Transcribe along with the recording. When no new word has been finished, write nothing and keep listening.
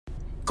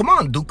Come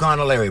on, Duke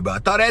Larry, bro. I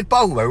thought I had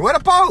Paul. Where the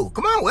Paul?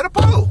 Come on, where the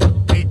Paul?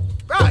 Hey,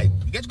 right.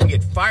 You guys gonna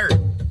get fired.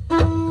 Coming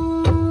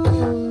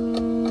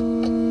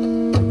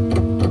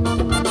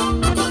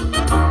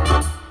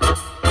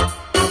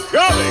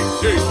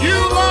to you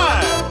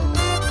live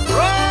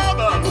from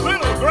a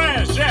little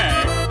grass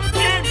shack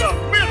in the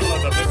middle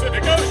of the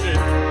Pacific Ocean.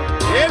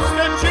 It's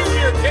the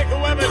Junior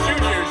Kekuweba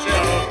Jr.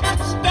 Show,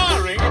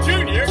 starring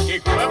Junior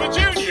Kekuweba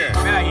Jr.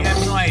 Nah, you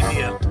have no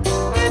idea.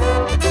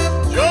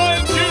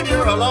 Join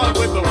Junior along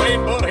with the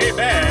Wayne Borje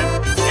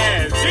Band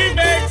as he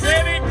makes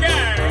any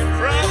kind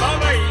from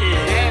Hawaii.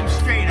 Damn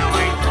straight,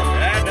 Hawaii.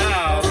 And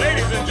now,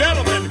 ladies and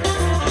gentlemen,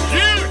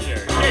 Junior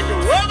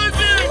Kekuweba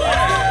Jr.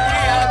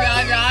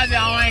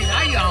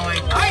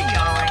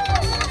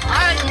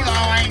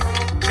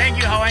 Thank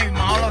you, Hawaii.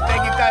 Mahalo.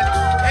 Thank you, guys.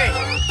 Hey,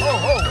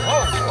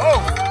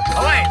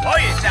 Hawaii,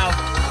 hold yourself,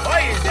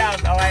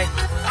 Hawaii.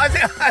 I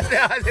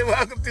say,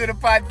 welcome to the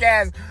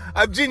podcast.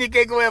 I'm Junior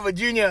Kekuweba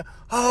Jr.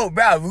 Oh,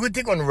 bro, we're going to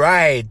take one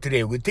ride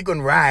today. We're going to take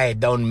one ride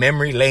down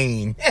memory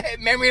lane.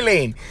 Memory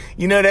lane.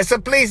 You know, that's a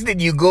place that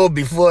you go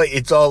before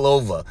it's all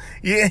over.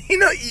 You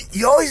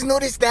always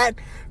notice that,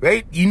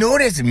 right? You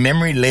notice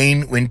memory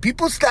lane when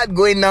people start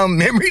going down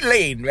memory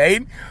lane,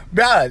 right?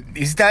 Bro,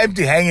 it's time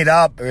to hang it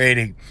up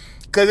already.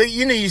 Because,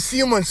 you see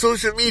them on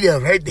social media,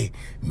 right? They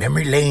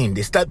memory lane.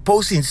 They start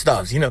posting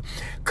stuff,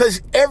 Because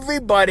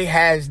everybody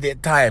has their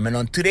time. And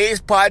on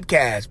today's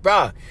podcast,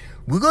 bro,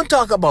 we're going to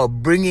talk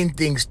about bringing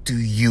things to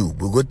you.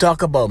 We're going to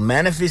talk about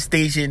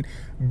manifestation,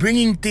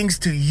 bringing things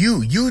to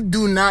you. You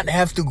do not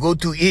have to go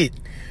to it.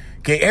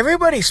 Okay,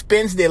 everybody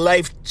spends their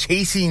life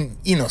chasing,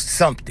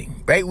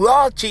 something, right? We're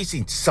all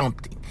chasing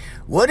something.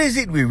 What is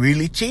it we're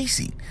really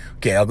chasing?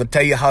 Okay, I'm going to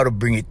tell you how to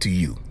bring it to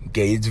you.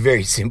 Okay, it's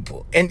very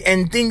simple.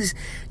 And things,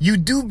 you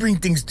do bring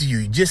things to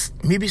you.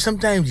 Maybe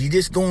sometimes you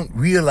just don't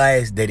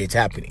realize that it's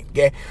happening.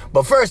 Okay,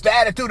 but first, the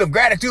attitude of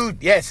gratitude.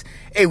 Yes.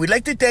 Hey, we'd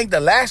like to thank the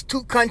last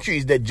two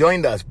countries that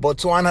joined us,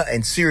 Botswana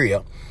and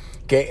Syria.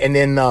 Okay, and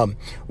then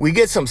we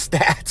get some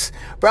stats.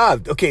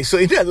 Bro, okay, so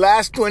in the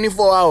last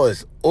 24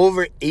 hours,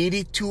 over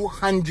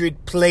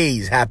 8,200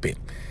 plays happened.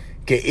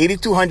 Okay,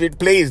 8,200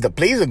 plays. The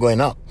plays are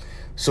going up.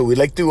 So we'd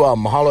like to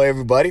mahalo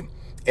everybody.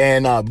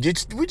 And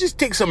we just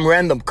take some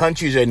random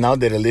countries right now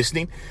that are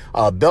listening.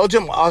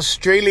 Belgium,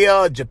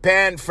 Australia,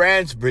 Japan,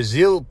 France,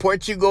 Brazil,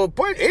 Portugal.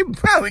 Hey,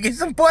 bro, we get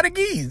some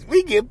Portuguese.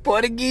 We get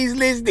Portuguese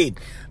listening.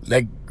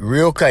 Like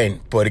real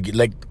kind Portuguese,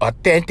 like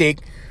authentic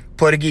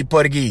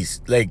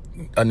Portuguese. Like,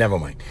 never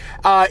mind.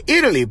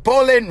 Italy,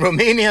 Poland,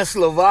 Romania,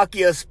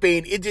 Slovakia,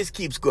 Spain. It just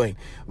keeps going.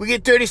 We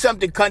get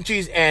 30-something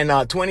countries and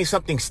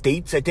 20-something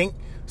states, I think.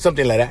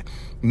 Something like that.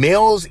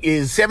 Males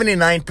is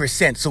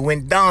 79%, so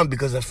went down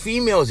because the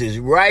females is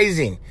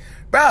rising.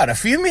 Bro, the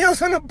females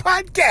on the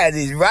podcast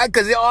is right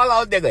because they're all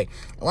out there going,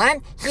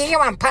 what? You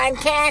on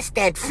podcast?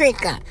 That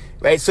freaker.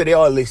 Right, so they're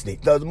all listening.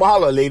 The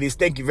mahalo ladies,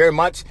 thank you very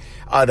much.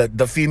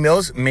 The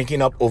females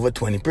making up over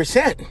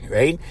 20%,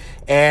 right?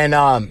 And,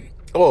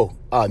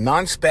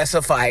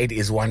 non-specified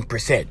is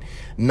 1%.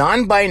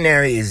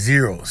 Non-binary is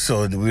 0,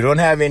 so we don't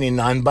have any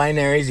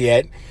non-binaries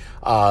yet.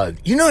 That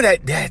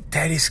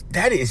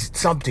is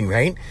something,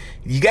 right?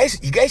 You guys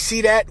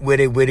see that where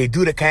they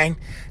do the kind,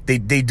 they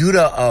do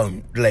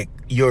the, like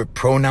your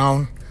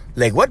pronoun,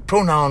 like what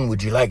pronoun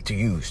would you like to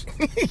use?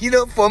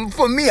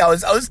 For me, I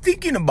was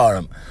thinking about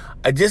them.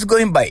 I just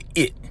going by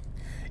it.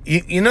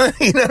 You know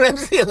what I'm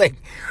saying? Like,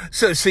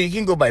 so you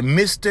can go by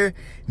Mr.,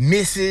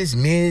 Mrs.,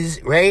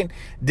 Ms., right?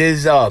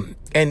 There's, and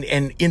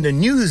in the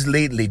news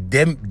lately,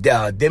 Demi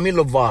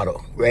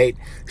Lovato, right?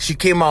 She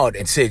came out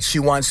and said she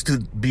wants to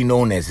be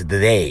known as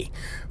they,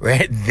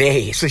 right?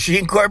 They. So she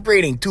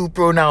incorporating two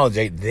pronouns,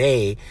 right?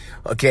 They.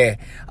 Okay.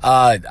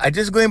 I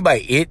just going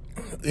by it,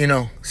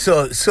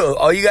 So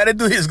all you gotta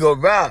do is go,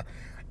 bruh.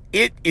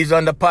 It is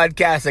on the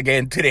podcast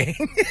again today.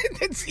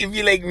 If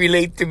you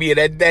relate to me,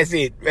 that's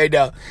it right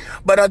now.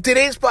 But on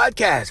today's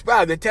podcast, bro,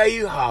 I'm gonna tell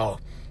you how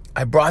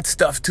I brought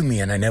stuff to me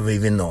and I never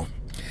even know.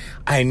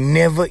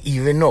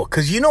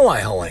 Cause you know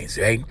why, Hawaiians,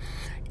 right?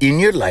 In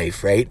your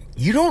life, right?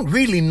 You don't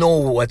really know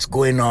what's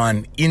going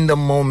on in the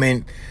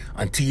moment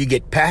until you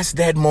get past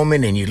that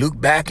moment and you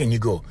look back and you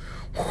go,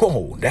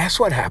 whoa, that's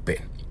what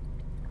happened.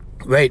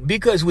 Right?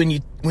 Because when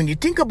you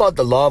think about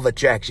the law of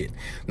attraction,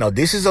 now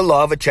this is a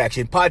law of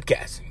attraction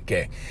podcast,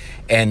 okay?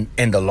 And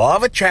the law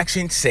of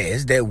attraction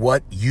says that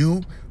what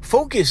you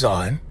focus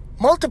on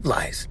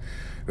multiplies,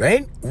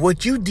 right?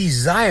 What you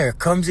desire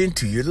comes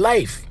into your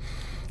life.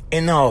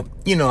 And now,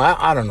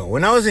 I don't know,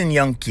 when I was a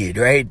young kid,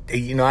 right?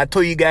 I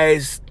told you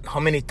guys how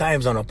many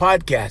times on a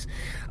podcast,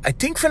 I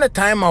think from the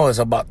time I was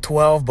about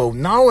 12, but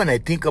now when I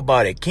think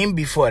about it, came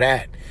before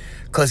that.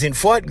 Because in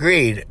 4th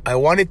grade, I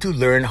wanted to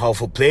learn how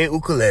to play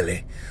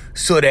ukulele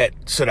so that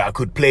I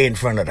could play in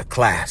front of the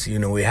class.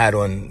 We had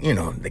on,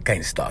 the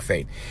kind of stuff,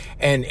 right?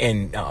 And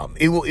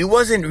it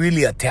wasn't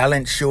really a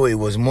talent show. It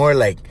was more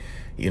like,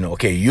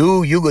 okay,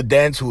 you go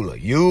dance hula.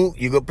 You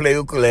go play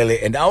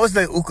ukulele. And I was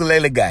the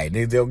ukulele guy.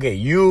 They say, okay,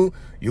 you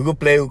go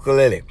play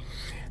ukulele.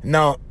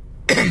 Now,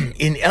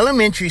 in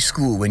elementary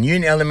school, when you're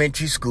in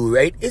elementary school,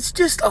 right, it's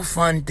just a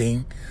fun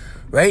thing,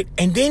 right?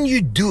 And then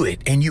you do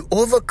it and you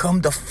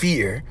overcome the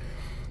fear.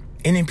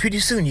 And then pretty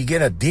soon you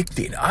get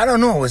addicted. I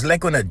don't know. It was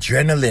like an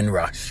adrenaline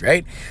rush,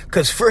 right?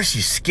 Because first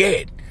you're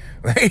scared,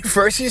 right?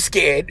 First you're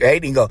scared,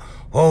 right? And you go,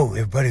 oh,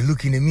 everybody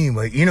looking at me,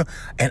 but you know.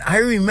 And I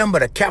remember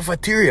the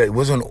cafeteria. It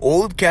was an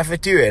old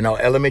cafeteria in our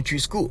elementary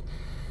school.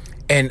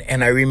 And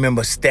I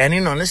remember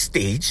standing on the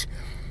stage,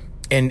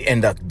 and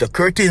the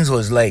curtains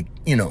was like,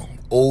 you know,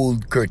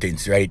 old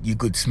curtains, right? You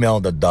could smell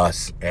the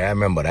dust. I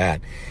remember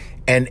that.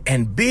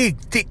 And big,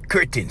 thick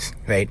curtains,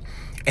 right?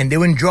 And they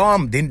wouldn't draw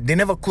them. They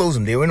never close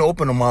them. They wouldn't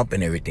open them up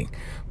and everything.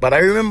 But I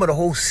remember the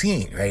whole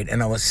scene, right?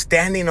 And I was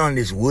standing on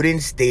this wooden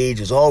stage.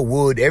 It was all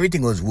wood.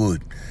 Everything was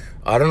wood.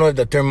 I don't know if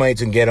the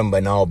termites can get them by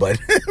now, but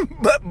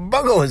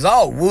Bugger was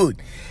all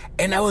wood.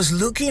 And I was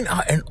looking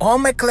out, and all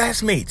my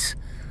classmates,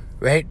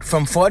 right,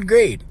 from 4th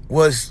grade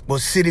was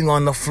sitting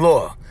on the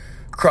floor,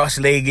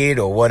 cross-legged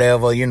or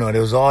whatever. You know, they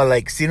was all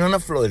like sitting on the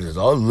floor. They was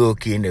all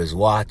looking. They was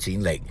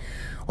watching like,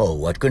 oh,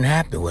 what can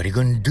happen? What are you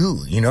going to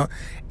do? You know?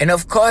 And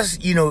of course,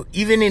 you know,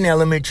 even in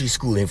elementary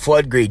school, in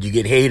 4th grade, you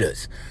get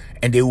haters.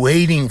 And they're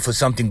waiting for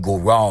something to go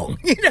wrong.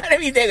 You know what I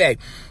mean? They're like,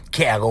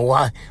 okay,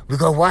 we're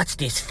going to watch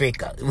this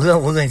figure. We're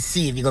going to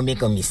see if you're going to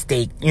make a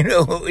mistake. You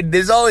know,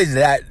 there's always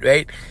that,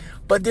 right?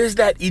 But there's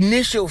that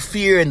initial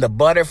fear and the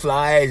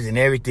butterflies and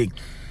everything.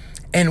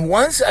 And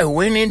once I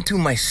went into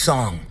my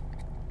song,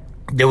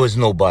 there was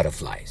no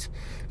butterflies,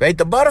 right?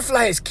 The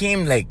butterflies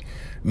came like,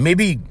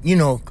 maybe, you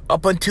know,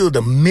 up until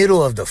the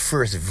middle of the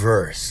first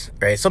verse,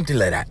 right? Something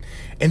like that.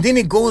 And then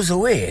it goes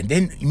away. And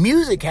then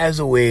music has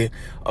a way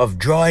of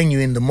drawing you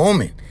in the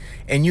moment.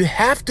 And you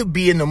have to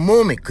be in the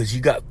moment because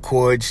you got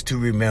chords to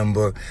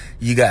remember.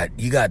 You got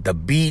the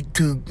beat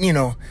to, you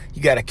know,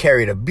 you got to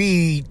carry the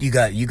beat. You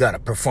got to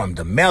perform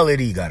the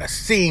melody. You got to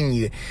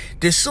sing.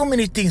 There's so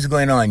many things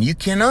going on. You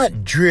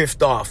cannot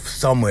drift off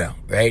somewhere,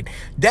 right?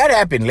 That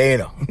happened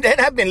later. That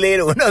happened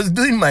later when I was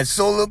doing my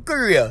solo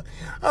career.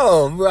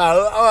 Oh,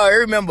 bro. Oh, I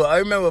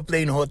remember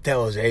playing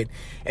hotels, right?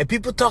 And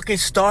people talking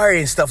story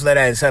and stuff like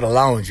that inside the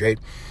lounge, right?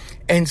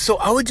 And so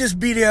I would just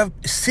be there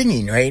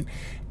singing, right?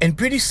 And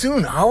pretty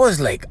soon I was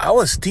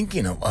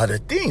thinking of other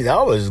things.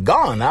 I was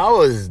gone. I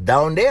was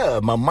down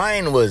there. My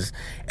mind was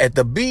at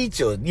the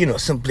beach or, you know,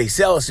 someplace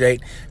else,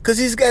 right? Because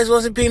these guys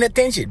wasn't paying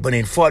attention. But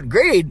in 4th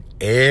grade,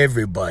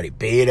 everybody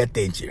paid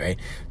attention, right?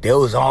 They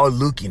was all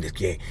looking,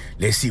 okay,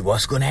 let's see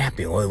what's going to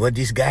happen. What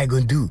this guy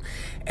going to do?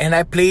 And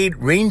I played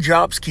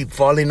Raindrops Keep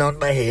Falling on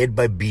My Head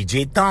by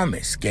B.J.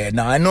 Thomas. Okay,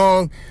 now I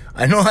know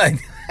I'm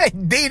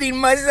dating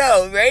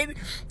myself, right?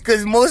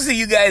 Because most of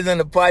you guys on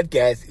the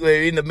podcast,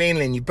 in the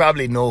mainland, you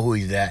probably know who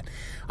he's at.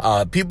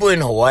 People in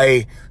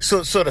Hawaii,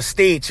 so the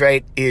states,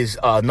 right, is,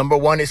 number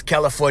 1 is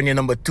California,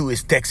 number 2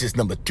 is Texas,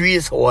 number 3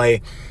 is Hawaii,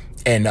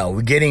 and,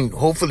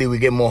 hopefully we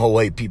get more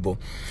Hawaii people.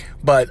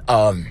 But,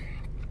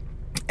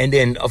 and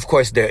then, of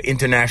course, the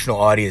international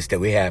audience that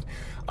we have.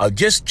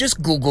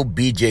 Just Google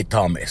B.J.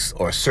 Thomas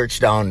or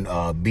search down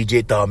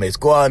B.J. Thomas.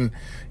 Go on,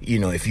 you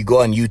know, if you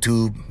go on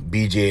YouTube,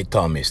 B.J.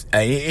 Thomas.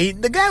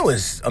 The guy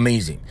was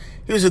amazing.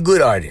 He was a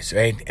good artist,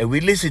 right? And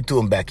we listened to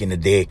him back in the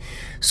day.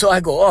 So I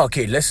go, oh,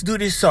 okay, let's do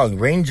this song,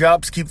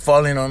 Raindrops Keep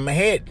Falling on My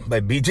Head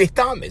by B.J.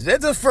 Thomas.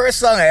 That's the first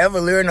song I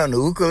ever learned on the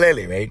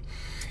ukulele, right?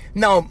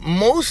 Now,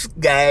 most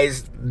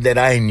guys that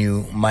I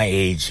knew my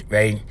age,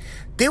 right,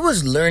 they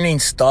was learning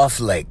stuff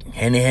like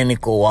Hene Hene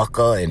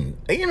Kowaka and,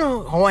 you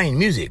know, Hawaiian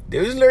music. They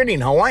was learning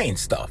Hawaiian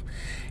stuff.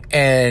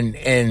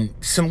 And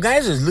some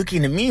guys was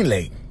looking at me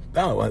like,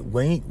 oh,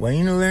 why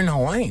you not learn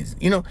Hawaiians?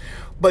 You know,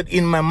 but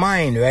in my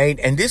mind, right,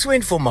 and this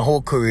went for my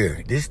whole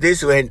career.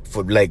 This went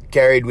for, like,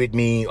 carried with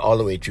me all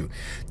the way through.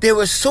 There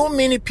were so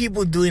many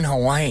people doing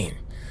Hawaiian,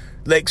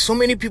 like so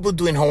many people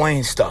doing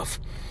Hawaiian stuff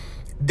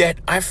that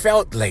I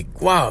felt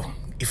like, wow,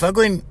 if I'm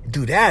going to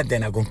do that,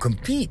 then I'm going to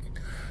compete.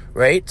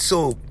 Right?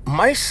 So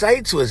my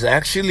sights was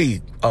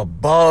actually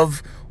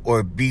above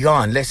or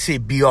beyond. Let's say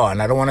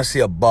beyond. I don't want to say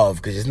above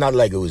because it's not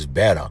like it was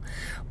better.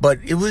 But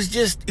it was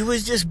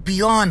just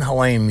beyond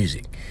Hawaiian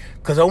music.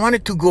 Because I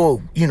wanted to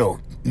go, you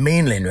know,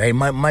 mainland, right?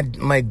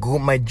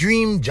 My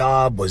dream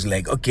job was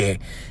like, okay,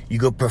 you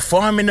go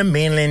perform in the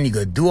mainland, you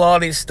go do all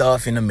this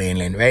stuff in the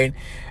mainland, right?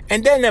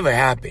 And that never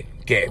happened.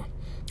 Okay.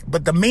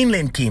 But the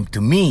mainland came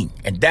to me,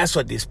 and that's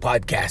what this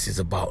podcast is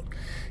about.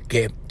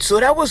 Okay. So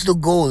that was the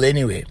goal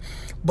anyway.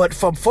 But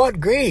from 4th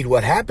grade,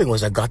 what happened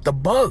was I got the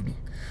bug,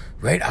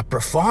 right? I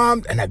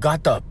performed and I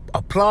got the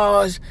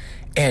applause.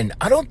 And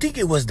I don't think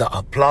it was the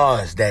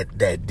applause that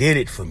did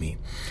it for me.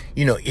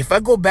 You know, if I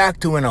go back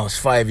to when I was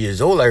 5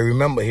 years old, I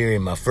remember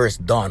hearing my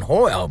first Don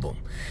Ho album.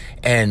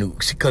 And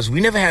because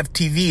we never have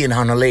TV in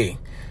Honolulu,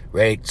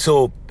 right?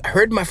 So I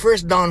heard my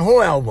first Don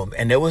Ho album,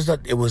 and it was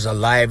a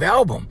live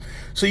album.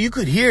 So you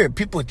could hear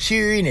people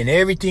cheering and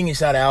everything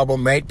inside the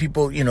album, right?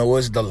 People, you know, it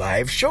was the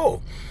live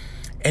show.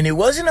 And it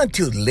wasn't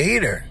until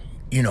later,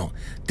 you know,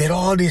 that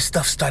all this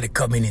stuff started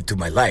coming into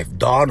my life,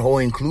 Don Ho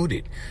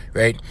included,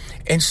 right?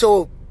 And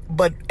so,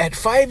 but at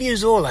 5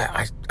 years old,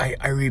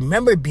 I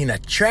remember being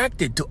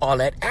attracted to all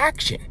that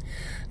action.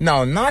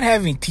 Now, not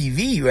having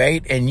TV,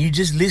 right, and you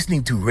just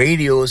listening to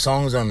radio,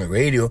 songs on the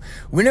radio,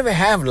 we never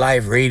have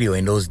live radio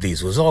in those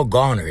days. It was all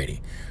gone already.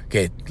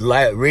 Okay,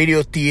 live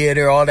radio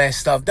theater, all that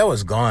stuff, that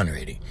was gone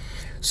already.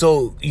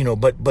 So,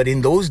 but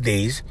in those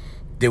days,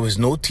 there was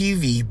no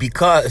TV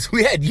because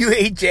we had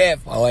UHF.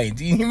 Oh,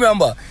 you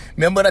remember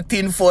the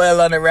tin foil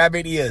on the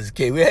rabbit ears?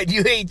 Okay, we had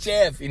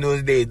UHF in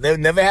those days. They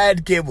never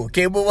had cable.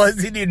 Cable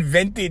wasn't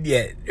invented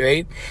yet,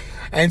 right?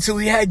 And so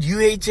we had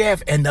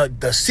UHF, and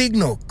the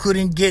signal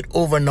couldn't get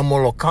over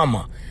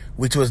Namolokama,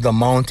 which was the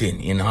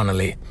mountain in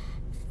Honolulu.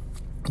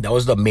 That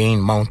was the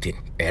main mountain,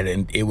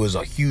 and it was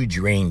a huge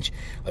range,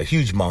 a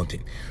huge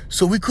mountain.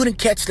 So we couldn't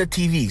catch the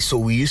TV, so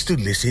we used to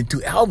listen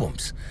to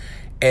albums.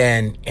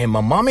 And my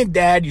mom and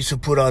dad used to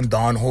put on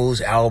Don Ho's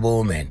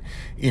album, and,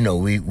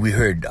 we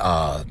heard,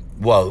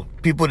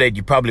 people that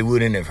you probably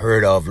wouldn't have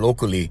heard of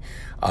locally,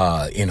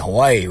 in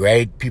Hawaii,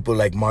 right? People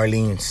like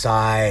Marlene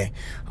Tsai,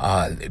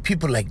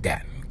 people like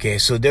that. Okay,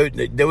 so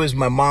there was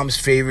my mom's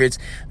favorites.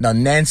 Now,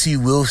 Nancy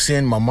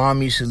Wilson, my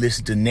mom used to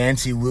listen to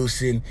Nancy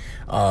Wilson,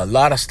 a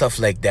lot of stuff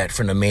like that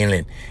from the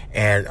mainland.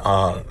 And,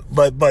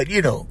 but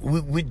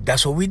we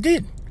that's what we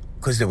did,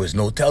 because there was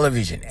no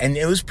television. And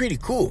it was pretty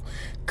cool,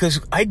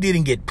 because I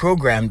didn't get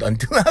programmed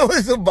until I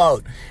was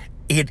about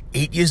eight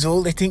years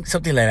old, I think,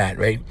 something like that,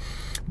 right?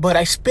 But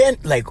I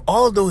spent like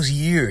all those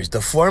years,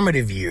 the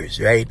formative years,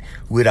 right,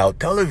 without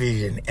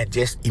television and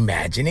just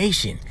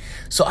imagination.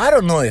 So I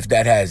don't know if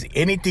that has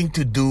anything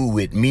to do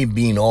with me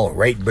being all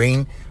right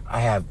brain. I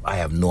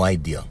have no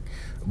idea.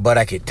 But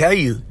I can tell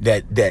you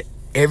that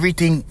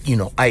everything,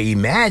 I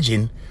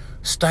imagined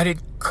started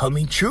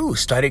coming true,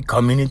 started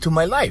coming into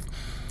my life.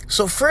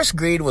 So first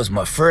grade was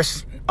my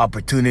first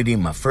opportunity,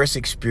 my first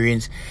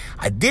experience.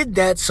 I did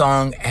that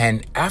song,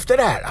 and after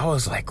that, I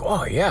was like,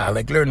 oh yeah, I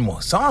like learning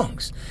more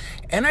songs.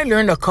 And I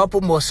learned a couple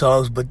more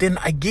songs, but then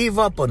I gave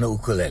up on the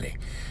ukulele,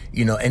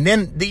 and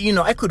then,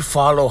 I could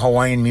follow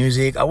Hawaiian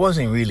music. I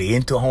wasn't really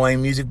into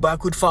Hawaiian music, but I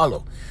could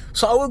follow.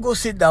 So I would go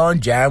sit down,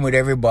 jam with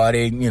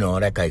everybody,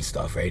 that kind of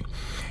stuff, right?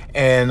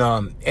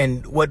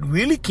 And what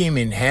really came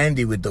in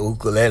handy with the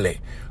ukulele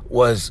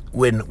was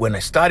when I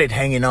started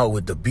hanging out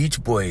with the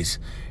Beach Boys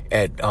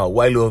at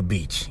Wailua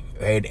Beach,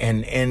 right?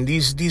 And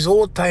these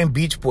old time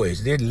Beach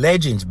Boys, they're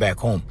legends back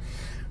home.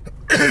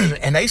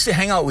 And I used to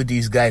hang out with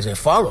these guys and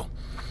follow.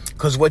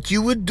 Because what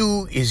you would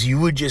do is you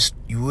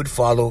would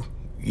follow,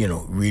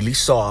 really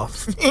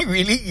soft,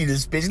 really,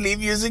 especially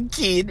if you was a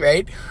kid,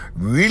 right?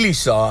 Really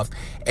soft,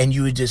 and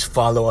you would just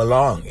follow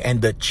along.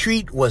 And the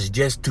treat was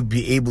just to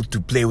be able to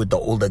play with the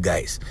older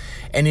guys.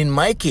 And in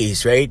my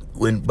case, right,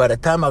 by the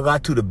time I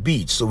got to the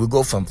beach, so we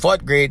go from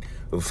 4th grade,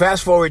 we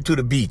fast forward to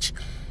the beach.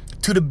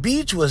 To the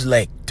beach was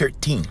like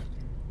 13.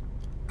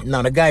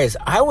 Now the guys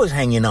I was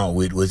hanging out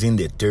with was in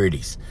their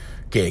 30s.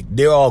 Okay,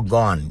 they're all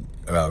gone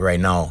right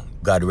now.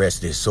 God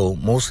rest their soul.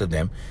 Most of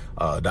them,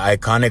 the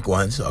iconic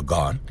ones, are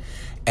gone.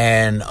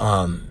 And,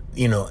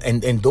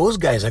 and those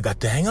guys I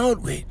got to hang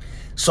out with.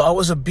 So I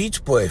was a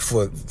beach boy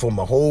for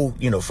my whole,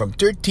 from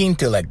 13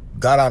 till I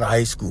got out of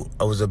high school.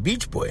 I was a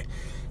beach boy.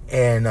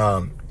 And,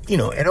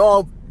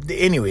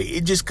 anyway,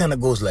 it just kind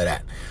of goes like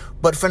that.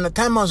 But from the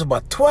time I was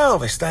about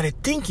 12, I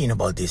started thinking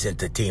about this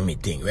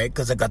entertainment thing, right?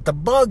 Because I got the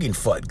bug in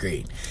 4th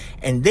grade.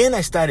 And then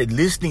I started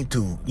listening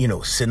to,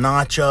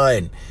 Sinatra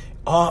and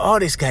all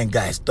these kind of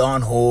guys,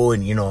 Don Ho,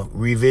 and,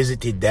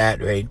 revisited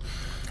that, right?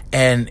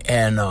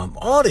 And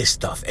all this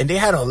stuff. And they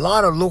had a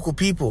lot of local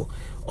people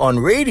on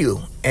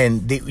radio,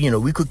 and they,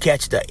 we could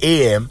catch the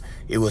AM.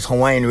 It was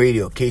Hawaiian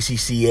radio,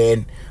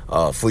 KCCN.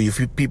 For you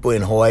people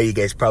in Hawaii, you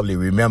guys probably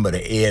remember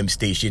the AM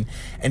station,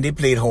 and they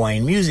played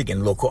Hawaiian music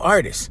and local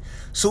artists.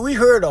 So we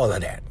heard all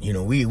of that.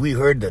 We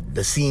heard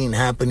the scene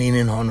happening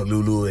in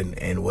Honolulu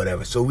and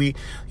whatever. So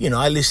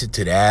I listened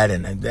to that,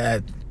 and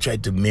that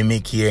tried to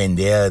mimic here and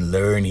there,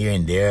 learn here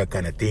and there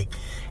kind of thing.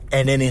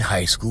 And then in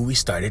high school, we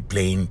started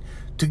playing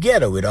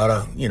together with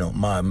other,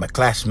 my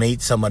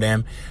classmates, some of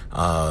them.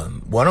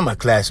 One of my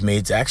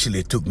classmates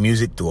actually took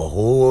music to a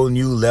whole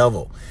new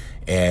level.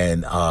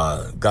 And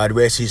God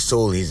rest his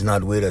soul, he's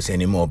not with us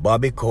anymore,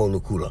 Bobby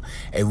Kolukula.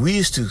 And we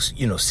used to,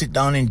 sit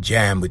down and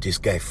jam with this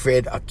guy,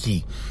 Fred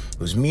Aki. It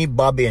was me,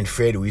 Bobby, and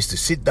Fred. We used to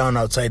sit down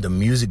outside the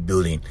music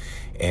building,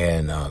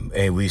 and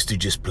we used to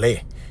just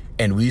play.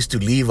 And we used to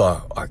leave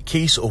our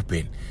case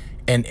open.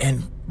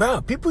 And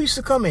wow, people used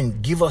to come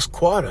and give us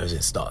quarters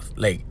and stuff.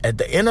 Like, at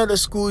the end of the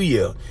school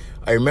year,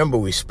 I remember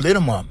we split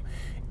them up.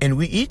 And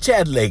we each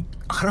had like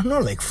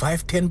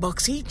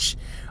 $5-10 each.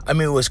 I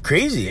mean, it was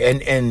crazy.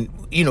 And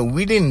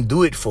we didn't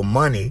do it for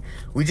money.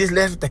 We just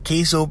left the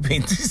case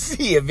open to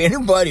see if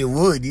anybody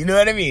would, you know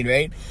what I mean,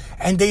 right?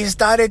 And they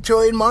started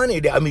throwing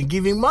money.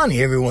 Giving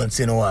money every once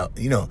in a while,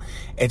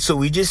 And so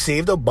we just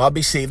saved them.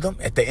 Bobby saved them.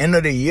 At the end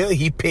of the year,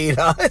 he paid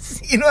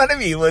us. You know what I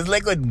mean? It was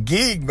like a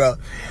gig, bro.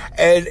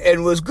 And it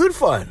was good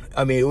fun.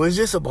 It was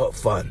just about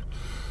fun.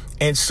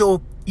 And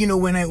so,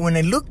 when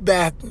I look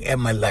back at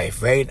my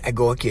life, right, I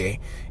go, okay,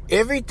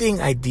 everything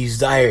I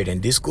desired,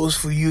 and this goes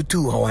for you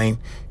too, Hawaiian,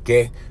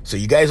 okay? So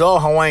you guys all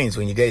Hawaiians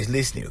when you guys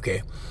listening,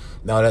 okay?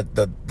 Now,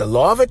 the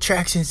law of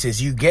attraction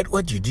says you get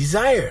what you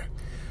desire.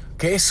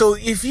 Okay, so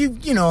if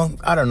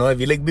I don't know, if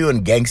you like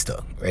being gangster,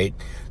 right?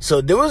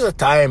 So there was a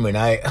time when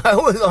I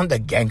was on the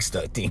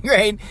gangster thing,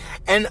 right?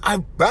 And I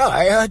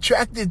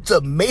attracted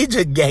some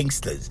major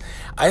gangsters.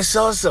 I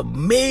saw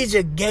some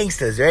major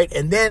gangsters, right?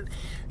 And then,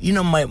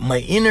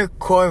 my inner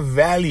core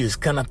values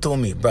kind of told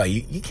me, bro,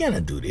 you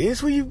cannot do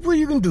this. What you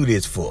gonna do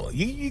this for?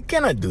 You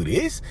cannot do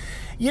this.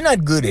 You're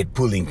not good at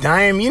pulling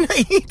time. You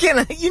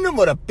know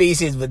what a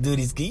patience would do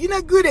this. You're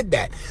not good at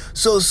that.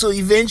 So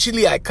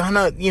eventually I kind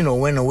of,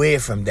 went away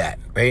from that,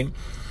 right?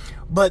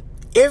 But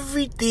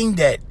everything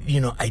that,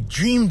 I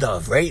dreamed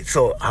of, right?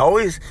 So I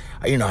always,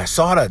 I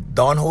saw the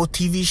Don Ho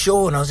TV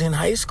show when I was in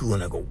high school,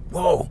 and I go,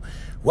 whoa,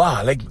 wow,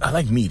 I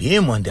like meet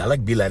him one day. I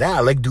like be like that. I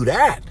like do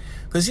that.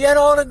 Because he had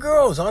all the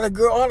girls, all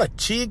the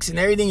chicks and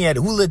everything. He had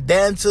hula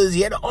dancers.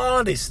 He had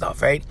all this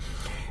stuff, right?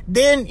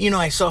 Then,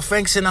 I saw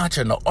Frank Sinatra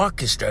and the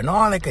orchestra and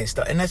all that kind of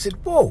stuff. And I said,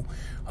 whoa,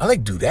 I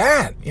like do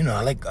that.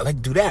 I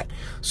like do that.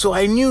 So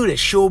I knew that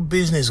show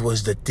business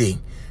was the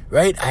thing,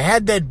 right? I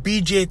had that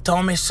BJ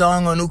Thomas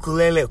song on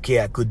ukulele.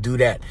 Okay, I could do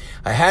that.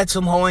 I had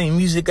some Hawaiian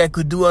music I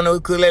could do on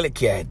ukulele.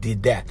 Okay, I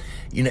did that.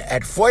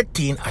 At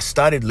 14, I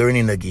started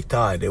learning the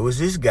guitar. There was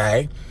this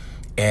guy,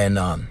 and,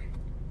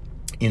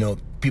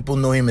 people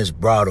know him as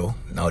Brado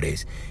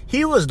nowadays.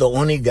 He was the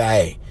only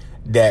guy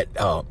that,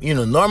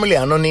 normally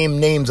I don't name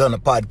names on the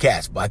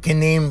podcast, but I can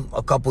name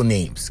a couple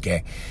names,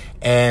 okay?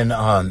 And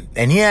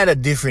he had a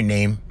different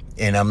name,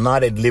 and I'm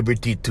not at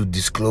liberty to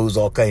disclose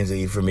all kinds of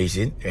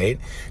information, right?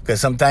 Because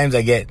sometimes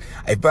I get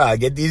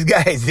these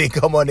guys, they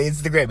come on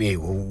Instagram, hey,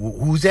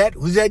 who's that?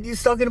 Who's that you're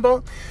talking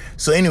about?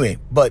 So anyway,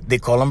 but they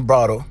call him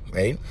Brado,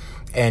 right?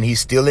 And he's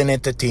still an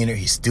entertainer.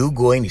 He's still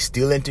going. He's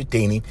still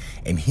entertaining.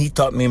 And he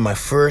taught me my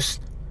first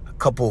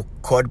couple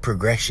chord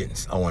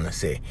progressions, I want to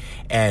say.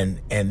 And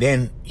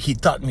then he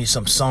taught me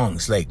some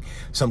songs, like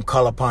some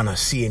Kalapana,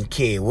 C and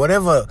K,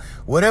 whatever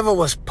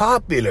was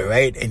popular,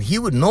 right? And he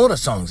would know the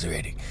songs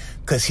already,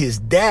 because his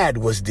dad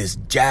was this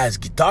jazz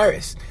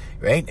guitarist,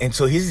 right? And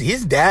so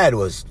his dad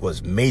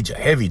was major,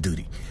 heavy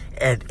duty.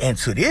 And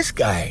so this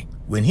guy,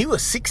 when he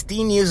was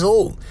 16 years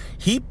old,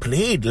 he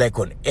played like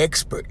an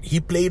expert.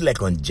 He played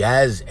like on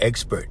jazz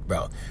expert,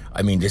 bro.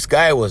 I mean, this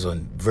guy was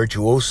on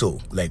virtuoso,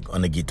 like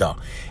on the guitar.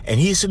 And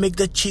he used to make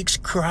the chicks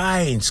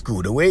cry in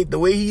school. The way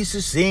he used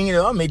to sing,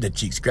 I made the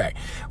chicks cry.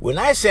 When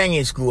I sang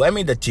in school, I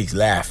made the chicks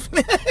laugh.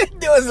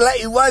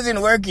 It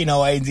wasn't working,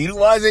 Hawaiians. It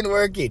wasn't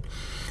working.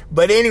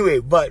 But anyway,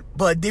 but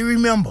they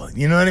remember,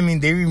 you know what I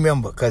mean? They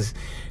remember, because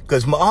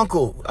my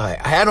uncle, I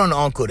had an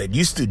uncle that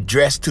used to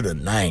dress to the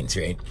nines,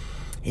 right?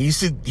 He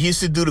used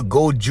to do the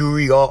gold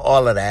jewelry,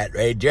 all of that,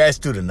 right?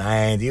 Dressed to the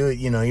nines.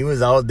 He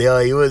was out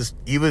there. He was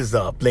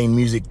playing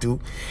music too.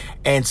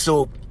 And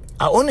so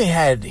I only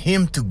had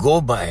him to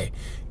go by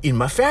in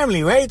my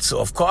family, right? So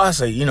of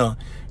course, my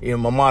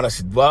mother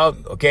said, well,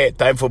 okay,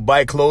 time for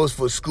buy clothes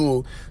for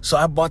school. So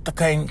I bought the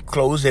kind of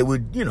clothes that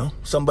would,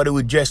 somebody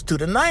would dress to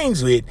the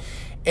nines with.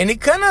 And it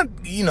kind of,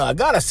 I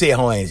gotta say,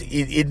 Hawaiians,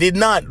 it did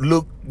not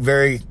look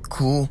very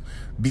cool,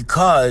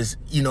 because,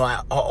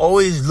 I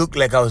always looked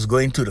like I was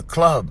going to the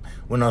club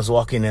when I was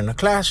walking in the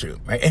classroom,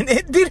 right? And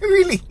it didn't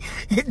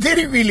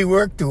really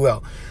work too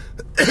well.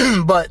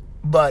 But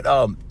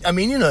I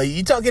mean,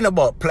 you're talking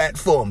about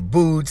platform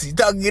boots, you're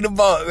talking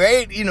about,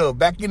 right?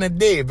 Back in the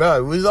day, bro, I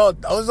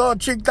was all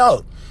tricked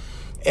out.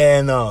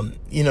 And,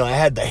 I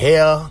had the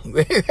hair,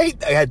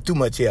 right? I had too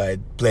much hair. I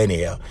had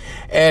plenty of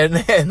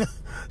hair. And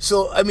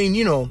so, I mean,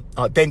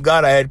 thank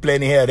God I had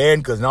plenty of hair then,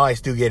 because now I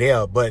still get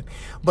hair. But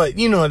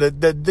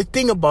the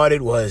thing about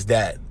it was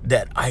that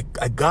I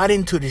got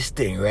into this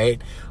thing,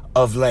 right?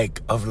 Of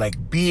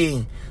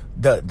being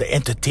the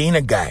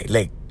entertainer guy,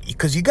 like,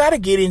 because you got to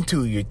get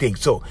into your thing.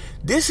 So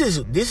this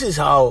is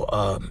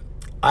how,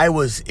 it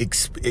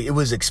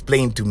was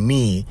explained to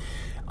me,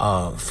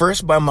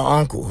 first by my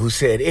uncle, who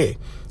said, hey,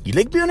 you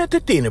like being an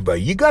entertainer, bro.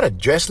 You gotta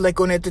dress like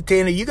an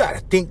entertainer. You gotta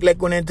think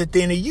like an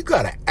entertainer. You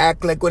gotta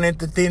act like an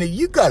entertainer.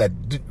 You gotta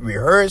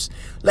rehearse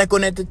like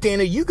an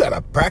entertainer. You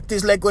gotta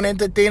practice like an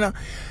entertainer.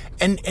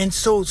 And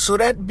so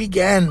that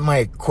began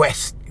my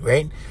quest,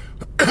 right?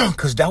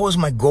 Because that was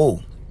my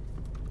goal.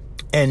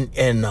 And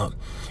then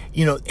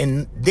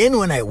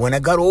when I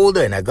got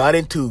older and I got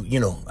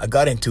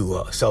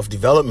into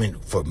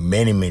self-development for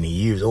many, many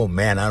years. Oh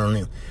man, I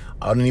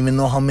don't even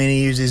know how many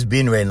years it's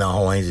been right now,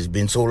 Hawaiians. It's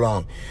been so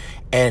long.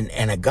 And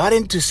I got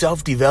into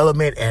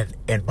self-development,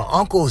 and my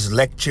uncle's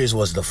lectures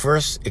was the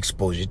first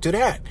exposure to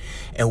that.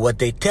 And what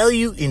they tell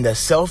you in the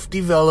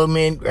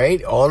self-development,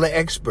 right, all the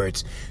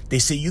experts, they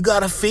say you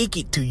gotta fake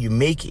it till you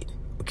make it,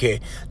 okay?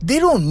 They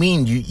don't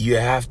mean you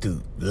have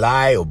to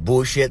lie or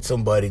bullshit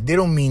somebody. They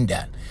don't mean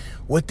that.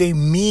 What they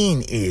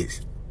mean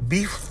is,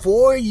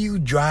 before you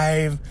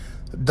drive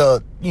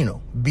the,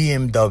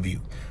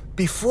 BMW,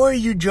 before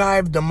you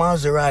drive the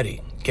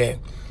Maserati, okay,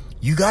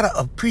 you gotta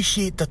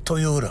appreciate the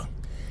Toyota.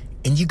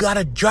 And you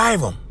gotta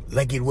drive them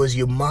like it was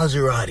your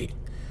Maserati,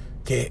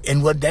 okay?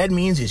 And what that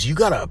means is you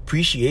gotta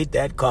appreciate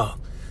that car,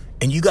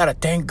 and you gotta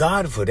thank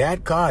God for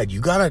that car. You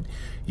gotta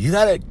You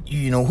gotta,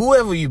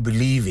 whoever you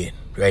believe in,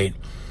 right?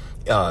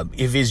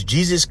 If it's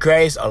Jesus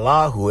Christ,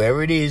 Allah,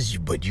 whoever it is,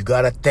 but you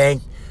gotta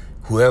thank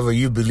whoever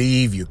you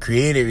believe your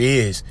creator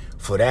is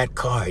for that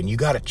car, and you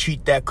gotta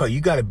treat that car. You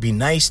gotta be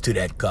nice to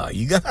that car.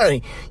 You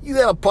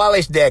gotta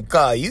polish that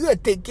car. You gotta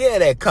take care of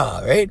that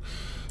car, right?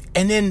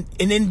 And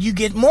then you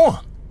get more.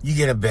 You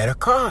get a better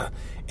car,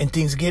 and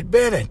things get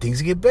better, and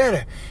things get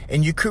better,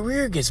 and your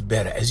career gets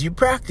better as you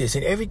practice,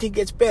 and everything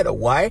gets better.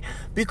 Why?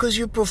 Because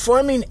you're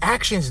performing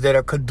actions that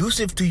are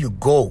conducive to your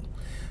goal.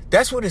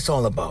 That's what it's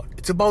all about.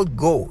 It's about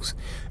goals.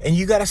 And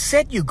you got to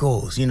set your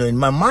goals. In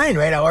my mind,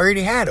 right, I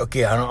already had,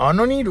 okay, I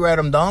don't need to write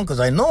them down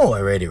because I know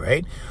already,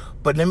 right?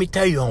 But let me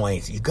tell you,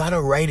 Hawaiians, you got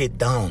to write it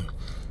down.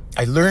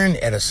 I learned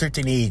at a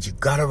certain age, you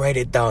got to write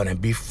it down. And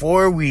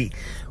before we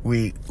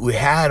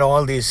had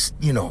all this,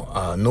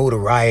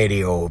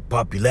 notoriety or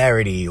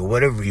popularity or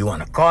whatever you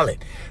want to call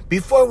it,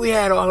 before we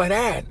had all of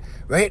that,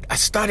 right, I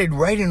started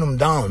writing them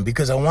down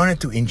because I wanted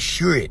to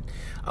ensure it.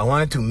 I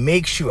wanted to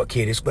make sure,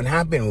 okay, this is going to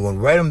happen. We're going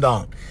to write them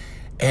down.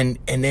 And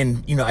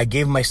then, I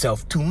gave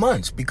myself 2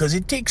 months because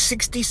it takes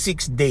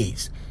 66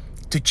 days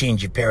to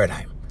change your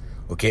paradigm,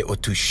 okay, or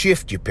to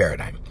shift your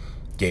paradigm.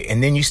 Okay,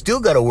 and then you still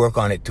got to work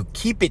on it to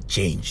keep it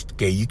changed.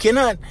 Okay, you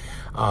cannot,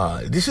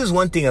 this is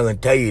one thing I'm going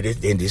to tell you,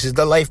 and this is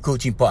the life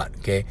coaching part.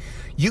 Okay,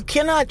 you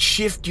cannot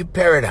shift your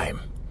paradigm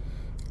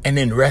and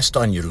then rest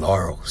on your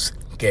laurels.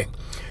 Okay,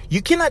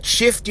 you cannot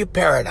shift your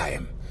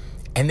paradigm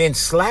and then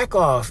slack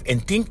off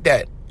and think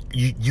that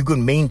you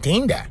can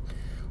maintain that.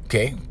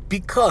 Okay,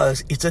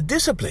 because it's a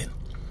discipline.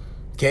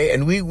 Okay,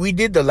 and we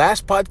did the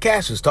last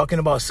podcast was talking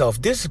about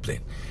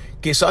self-discipline.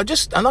 Okay, so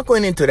I'm not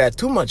going into that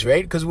too much,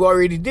 right? Because we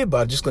already did,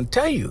 but I'm just going to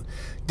tell you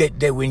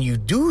that when you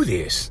do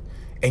this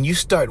and you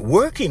start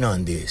working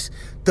on this,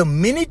 the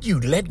minute you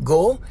let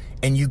go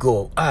and you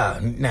go, I'll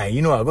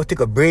go take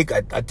a break.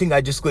 I think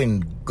I'm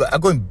going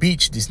to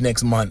beach this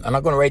next month. I'm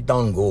not going to write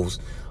down goals.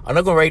 I'm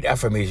not going to write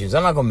affirmations.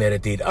 I'm not going to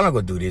meditate. I'm not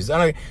going to do this.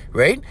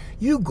 Right?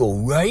 You go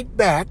right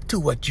back to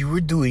what you were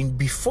doing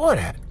before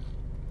that.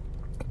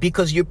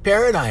 Because your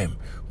paradigm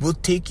will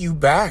take you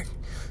back.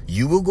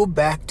 You will go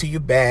back to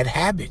your bad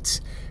habits,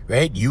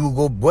 right? You will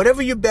go,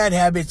 whatever your bad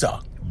habits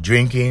are,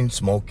 drinking,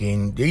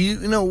 smoking,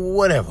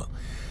 whatever,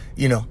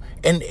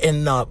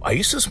 and I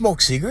used to smoke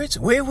cigarettes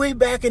way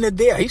back in the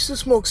day. I used to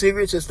smoke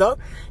cigarettes and stuff.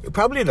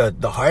 Probably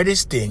the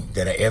hardest thing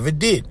that I ever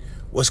did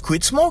was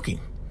quit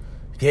smoking.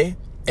 Okay.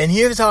 And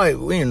here's how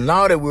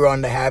now that we're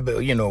on the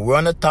habit, we're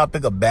on the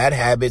topic of bad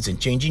habits and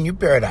changing your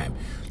paradigm.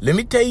 Let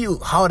me tell you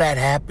how that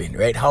happened,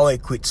 right? How I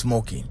quit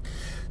smoking.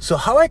 So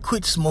how I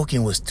quit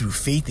smoking was through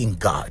faith in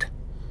God.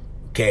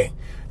 Okay.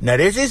 Now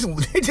there's this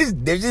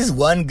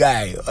one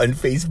guy on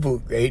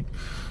Facebook, right?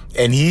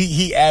 And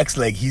he acts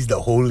like he's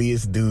the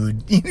holiest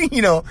dude,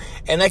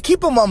 and I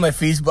keep him on my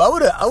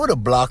Facebook. I would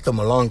have blocked him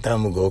a long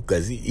time ago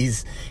because he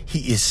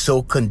is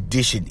so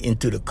conditioned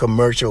into the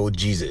commercial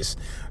Jesus,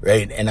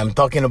 right? And I'm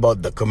talking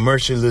about the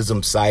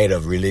commercialism side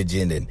of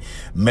religion and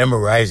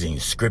memorizing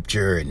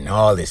scripture and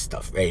all this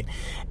stuff, right?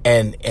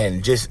 And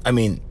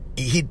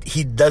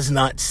he does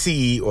not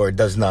see or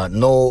does not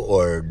know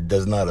or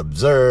does not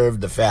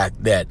observe the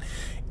fact that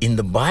in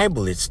the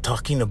Bible it's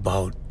talking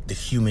about the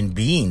human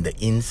being, the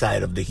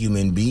inside of the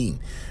human being,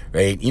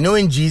 right?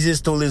 When Jesus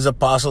told his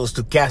apostles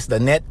to cast the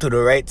net to the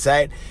right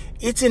side,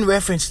 it's in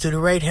reference to the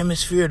right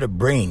hemisphere of the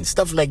brain,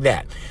 stuff like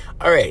that.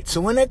 All right,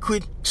 so when I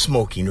quit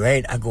smoking,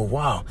 right, I go,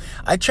 wow,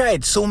 I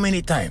tried so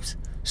many times.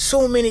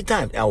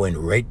 I went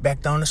right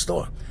back down the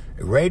store,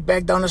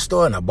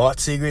 and I bought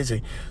cigarettes.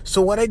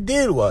 So what I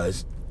did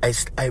was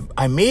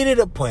I made it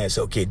a point. I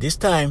said, okay, this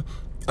time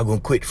I'm going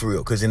to quit for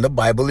real. Because in the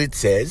Bible, it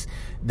says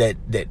that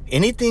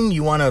anything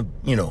you want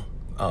to,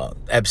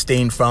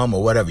 abstain from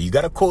or whatever, you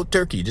got to cold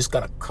turkey. You just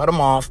got to cut them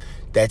off.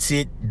 That's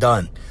it.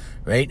 Done.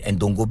 Right. And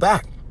don't go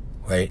back.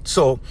 Right.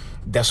 So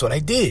that's what I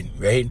did.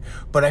 Right.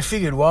 But I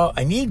figured, well,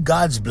 I need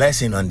God's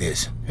blessing on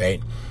this.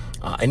 Right.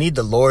 I need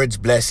the Lord's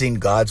blessing,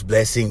 God's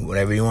blessing,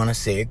 whatever you want to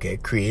say. Okay.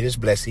 Creator's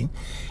blessing.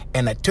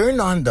 And I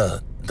turned on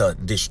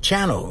this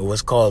channel. It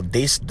was called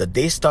the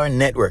Daystar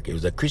Network. It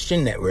was a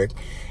Christian network.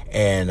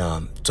 And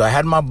so I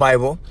had my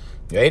Bible,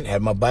 right? I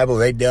had my Bible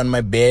right there on my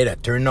bed. I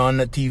turned on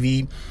the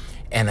TV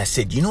and I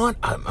said, you know what?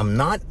 I'm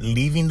not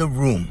leaving the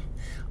room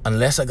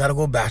unless I got to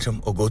go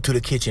bathroom or go to the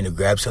kitchen to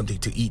grab something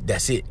to eat.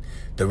 That's it.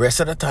 The rest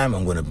of the time,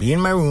 I'm going to be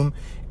in my room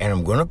and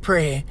I'm going to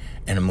pray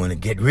and I'm going to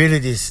get rid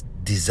of this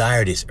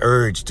desire, this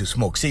urge to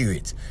smoke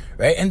cigarettes,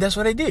 right? And that's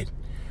what I did.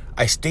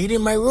 I stayed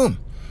in my room.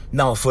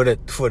 Now, for the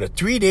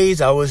 3 days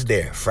I was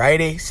there,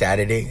 Friday,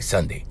 Saturday,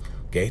 Sunday,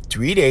 okay,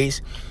 3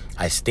 days,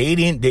 I stayed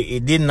in.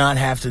 It did not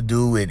have to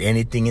do with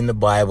anything in the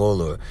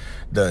Bible or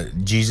the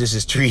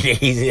Jesus' 3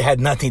 days. It had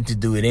nothing to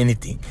do with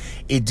anything.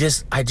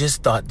 I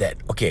just thought that,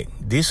 okay,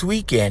 this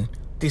weekend,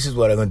 this is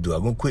what I'm going to do.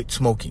 I'm going to quit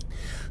smoking.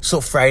 So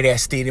Friday, I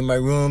stayed in my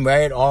room,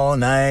 right, all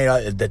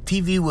night. The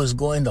TV was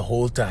going the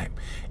whole time.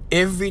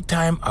 Every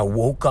time I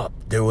woke up,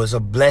 there was a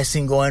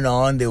blessing going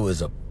on. There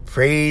was a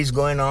praise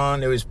going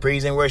on. There was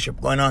praise and worship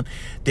going on.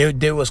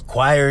 There was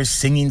choirs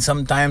singing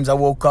sometimes. I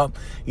woke up,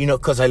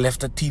 because I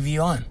left the TV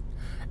on.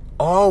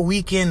 all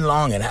weekend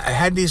long. And I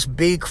had this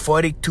big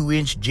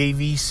 42-inch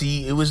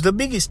JVC. It was the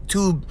biggest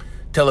tube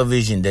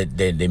television that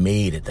they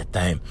made at the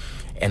time.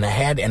 And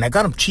I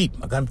got them cheap.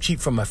 I got them cheap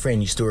from my friend.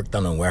 He used to work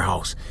down in a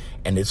warehouse.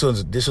 And this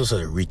was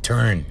a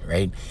return,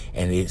 right?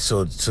 And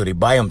so they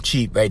buy them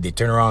cheap, right? They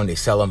turn around, they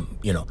sell them,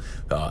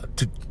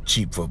 too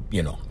cheap for,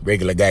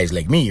 regular guys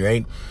like me,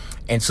 right?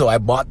 And so I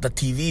bought the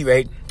TV,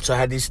 right? So I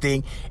had this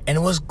thing, and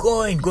it was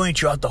going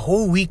throughout the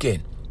whole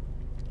weekend.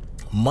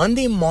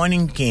 Monday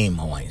morning came,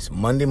 Hawaiians.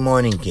 Monday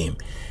morning came.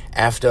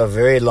 After a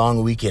very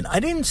long weekend, I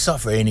didn't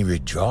suffer any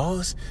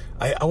withdrawals.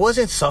 I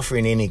wasn't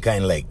suffering any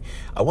kind of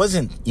I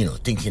wasn't,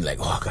 thinking I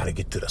gotta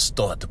get to the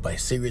store to buy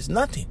cigarettes,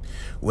 nothing.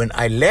 When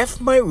I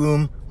left my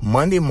room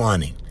Monday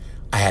morning,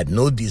 I had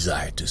no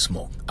desire to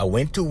smoke. I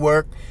went to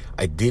work,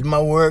 I did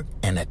my work,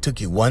 and I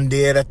took it one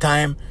day at a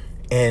time.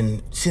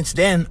 And since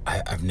then,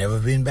 I've never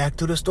been back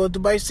to the store to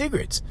buy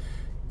cigarettes.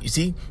 You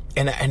see?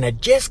 And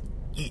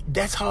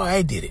that's how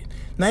I did it.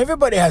 Now,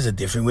 everybody has a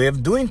different way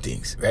of doing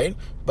things, right?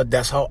 But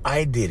that's how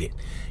I did it.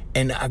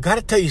 And I got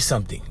to tell you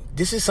something.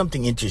 This is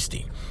something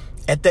interesting.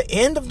 At the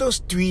end of those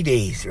 3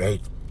 days,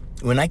 right,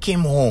 when I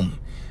came home,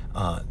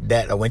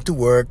 that I went to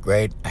work,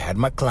 right? I had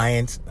my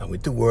clients. I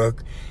went to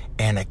work.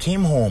 And I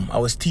came home. I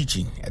was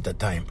teaching at the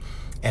time.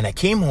 And I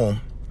came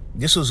home.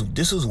 This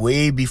was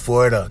way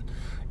before the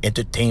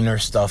entertainer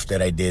stuff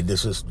that I did.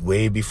 This was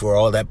way before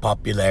all that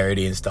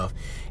popularity and stuff.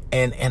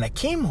 And I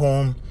came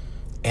home.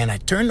 And I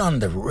turned on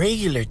the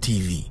regular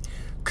TV.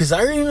 Because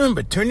I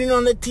remember turning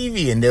on the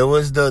TV and there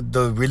was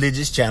the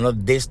religious channel,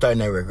 Daystar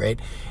Network, right?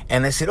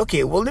 And I said,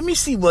 okay, well, let me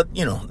see let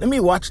me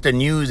watch the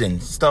news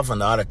and stuff on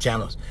the other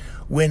channels.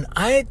 When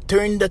I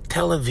turned the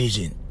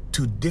television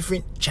to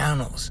different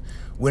channels,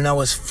 when I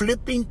was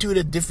flipping to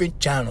the different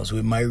channels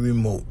with my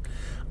remote,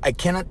 I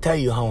cannot tell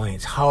you how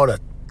the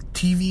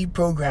TV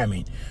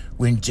programming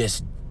would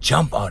just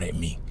jump out at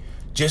me.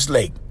 Just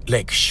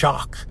like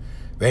shock,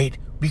 right?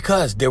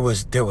 Because there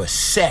was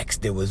sex,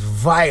 there was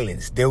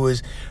violence, there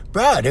was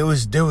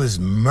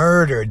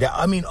murder,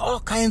 all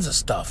kinds of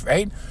stuff,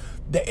 right?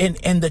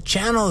 And the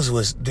channels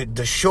was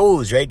the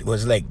shows, right?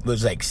 Was like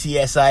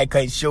CSI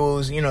kind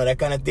shows, that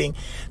kind of thing.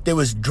 There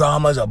was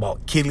dramas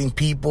about killing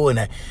people,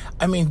 and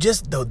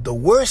just the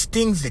worst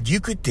things that you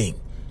could think.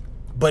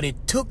 But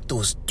it took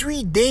those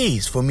 3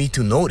 days for me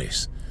to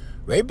notice,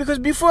 right? Because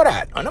before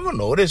that, I never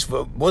noticed.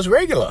 Was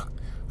regular.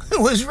 It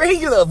was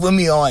regular for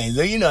me always.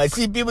 I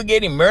see people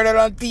getting murdered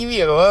on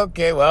TV. I go,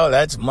 okay, well,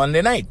 that's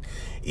Monday night.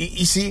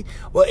 You see?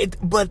 Well,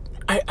 but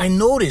I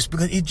noticed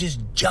because it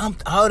just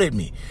jumped out at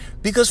me.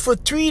 Because for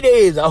 3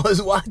 days, I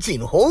was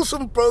watching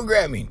wholesome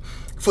programming.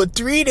 For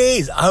 3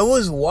 days, I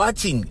was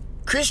watching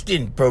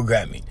Christian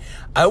programming.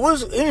 I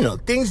was,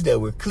 things that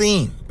were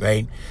clean,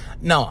 right?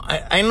 Now,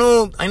 I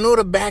know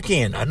the back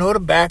end. I know the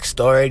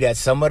backstory that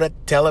some of the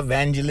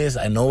televangelists,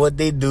 I know what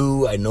they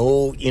do. I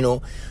know,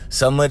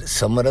 some of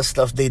the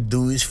stuff they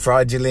do is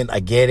fraudulent. I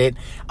get it.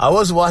 I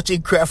was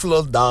watching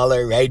Creflo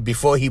Dollar, right,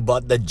 before he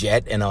bought the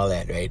jet and all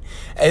that, right?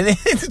 And then,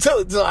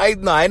 so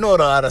I know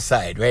the other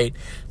side, right?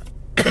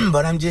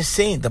 But I'm just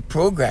saying, the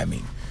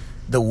programming,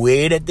 the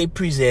way that they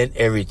present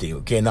everything,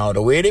 okay? Now,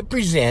 the way they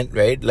present,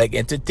 right, like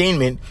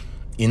entertainment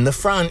in the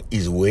front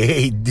is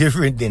way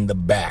different than the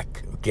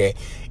back, okay?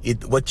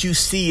 What you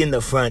see in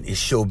the front is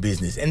show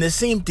business. And the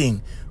same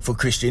thing for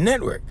Christian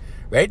Network,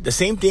 right? The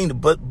same thing,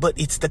 but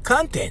it's the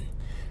content,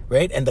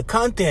 right? And the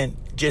content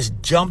just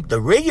jumped, the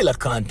regular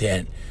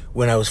content,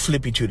 when I was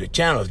flipping through the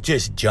channels,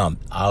 just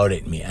jumped out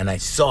at me. And I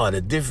saw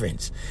the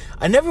difference.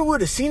 I never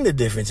would have seen the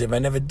difference if I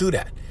never do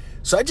that.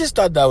 So I just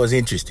thought that was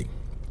interesting.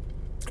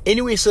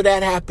 Anyway, so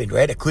that happened,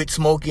 right? I quit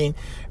smoking,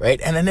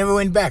 right? And I never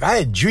went back. I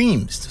had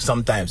dreams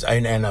sometimes.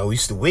 And I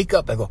used to wake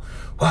up and go,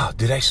 wow,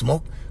 did I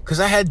smoke? Because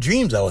I had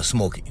dreams I was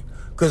smoking.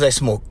 Because I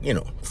smoked,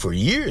 for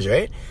years,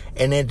 right?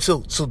 And then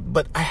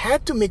but I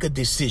had to make a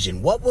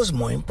decision. What was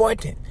more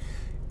important?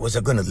 Was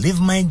I going to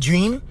live my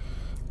dream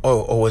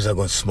or was I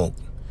going to smoke?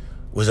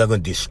 Was I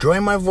going to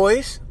destroy my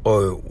voice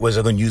or was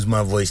I going to use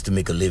my voice to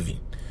make a living?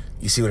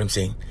 You see what I'm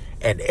saying?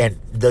 And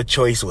the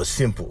choice was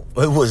simple.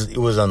 It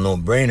was a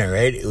no-brainer,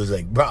 right? It was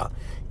like, bro,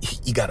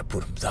 you got to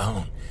put them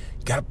down.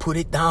 You got to put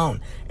it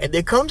down. And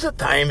there comes a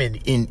time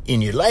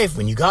in your life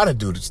when you got to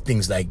do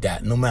things like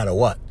that, no matter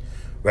what,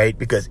 right?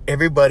 Because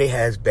everybody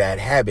has bad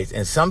habits.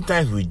 And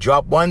sometimes we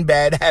drop one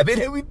bad habit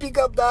and we pick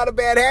up the other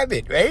bad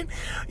habit, right?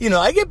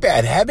 I get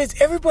bad habits.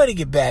 Everybody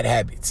get bad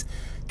habits.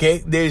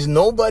 Okay, there's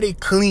nobody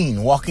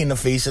clean walking the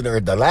face of the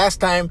earth. The last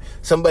time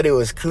somebody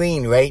was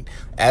clean, right,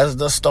 as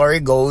the story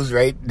goes,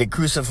 right, they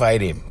crucified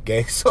him.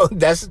 Okay, so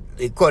that's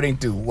according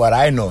to what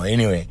I know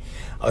anyway.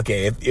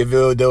 Okay, if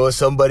there was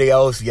somebody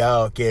else, yeah,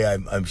 okay,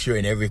 I'm sure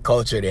in every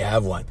culture they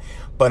have one.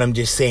 But I'm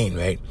just saying,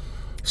 right?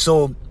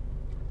 So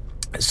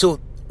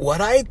what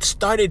I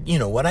started,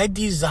 what I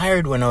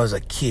desired when I was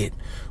a kid,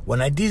 what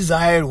I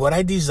desired when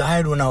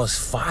I was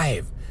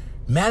 5,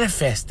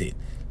 manifested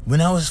when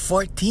I was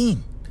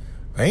 14.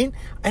 Right?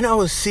 And I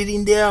was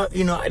sitting there,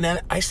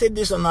 and I said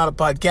this on another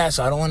podcast,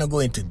 so I don't want to go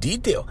into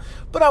detail,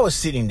 but I was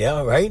sitting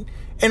there, right?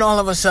 And all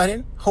of a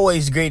sudden,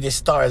 Hawaii's greatest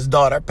star's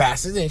daughter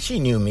passes, and she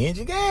knew me. And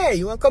she's like, hey,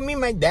 you want to come meet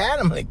my dad?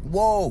 I'm like,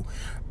 whoa.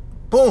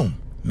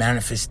 Boom.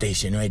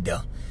 Manifestation right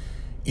there.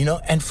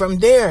 And from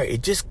there,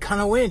 it just kind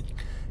of went.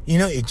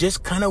 It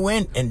just kind of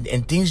went,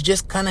 and things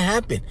just kind of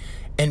happened.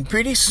 And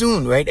pretty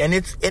soon, right? And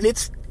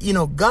it's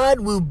God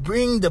will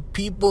bring the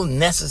people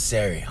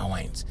necessary,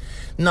 Hawaiians.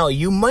 Now,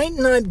 you might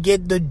not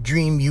get the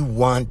dream you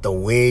want the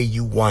way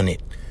you want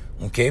it.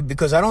 Okay?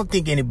 Because I don't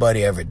think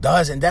anybody ever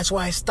does. And that's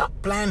why I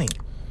stopped planning.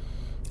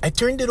 I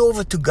turned it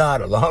over to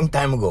God a long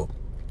time ago.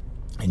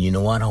 And you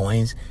know what,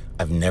 Hawaiians?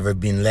 I've never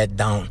been let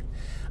down.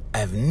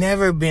 I've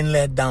never been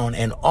let down.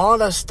 And all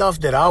the stuff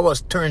that I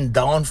was turned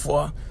down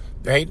for,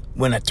 right?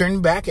 When I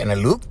turn back and I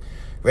look,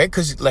 right?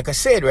 Because like I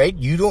said, right?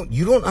 You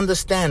don't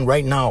understand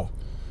right now.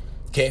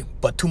 Okay?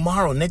 But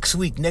tomorrow, next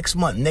week, next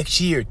month,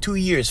 next year, 2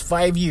 years,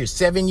 5 years,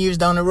 7 years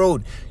down the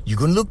road, you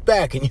can look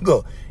back and you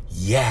go,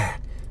 yeah,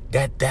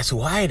 that's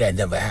why that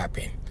never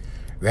happened.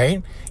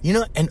 Right?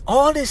 And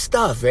all this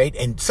stuff, right?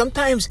 And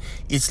sometimes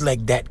it's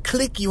like that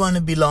clique you want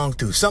to belong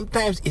to.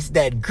 Sometimes it's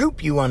that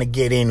group you want to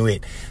get in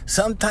with.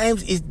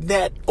 Sometimes it's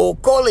that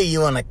okole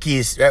you want to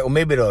kiss, right? Or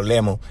maybe the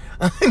olemu.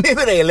 Maybe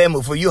the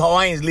olemu. For you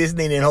Hawaiians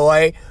listening in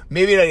Hawaii,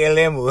 maybe the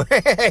olemu.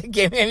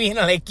 Okay, maybe you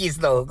don't like kiss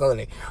the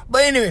okole.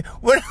 But anyway,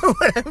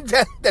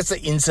 that's an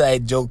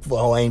inside joke for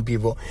Hawaiian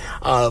people,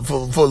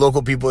 for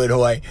local people in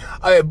Hawaii.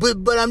 All right,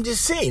 but I'm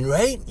just saying,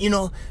 right?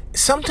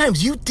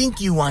 Sometimes you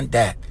think you want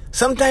that.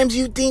 Sometimes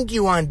you think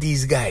you want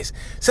these guys.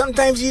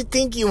 Sometimes you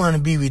think you want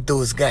to be with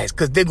those guys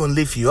because they're going to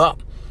lift you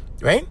up,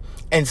 right?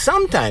 And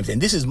sometimes,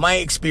 and this is my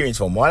experience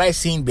from what I've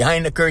seen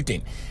behind the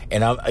curtain,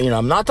 and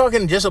I'm not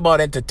talking just about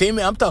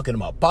entertainment. I'm talking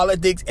about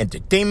politics,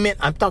 entertainment.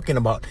 I'm talking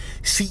about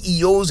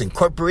CEOs and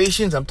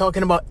corporations. I'm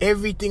talking about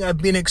everything I've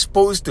been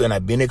exposed to, and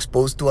I've been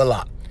exposed to a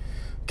lot,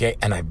 okay?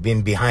 And I've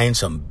been behind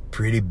some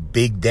pretty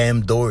big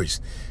damn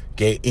doors.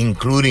 Okay,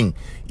 including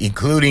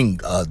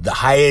the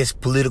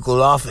highest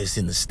political office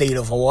in the state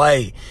of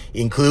Hawaii,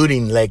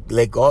 including like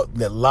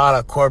a lot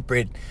of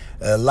corporate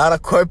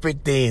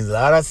things, a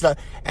lot of stuff.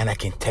 And I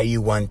can tell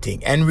you one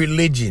thing, and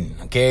religion,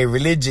 okay,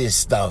 religious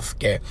stuff,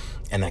 okay.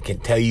 And I can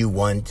tell you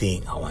one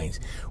thing,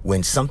 Hawaiians,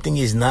 when something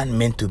is not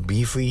meant to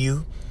be for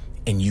you,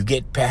 and you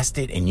get past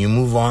it and you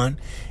move on,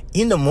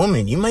 in the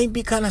moment you might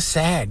be kind of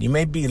sad. You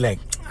might be like,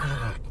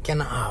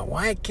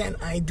 why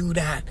can't I do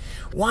that?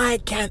 Why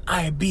can't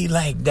I be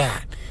like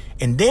that?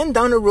 And then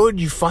down the road,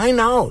 you find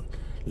out,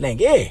 like,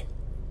 hey,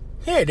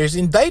 there's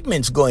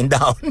indictments going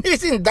down.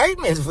 There's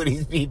indictments for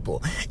these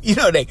people.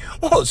 Like,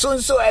 oh,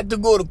 so-and-so had to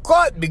go to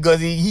court because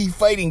he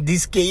fighting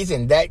this case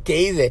and that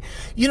case. And,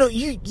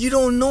 you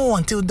don't know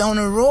until down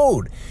the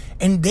road.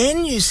 And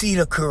then you see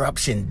the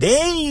corruption.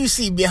 Then you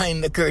see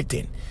behind the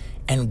curtain.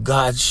 And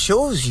God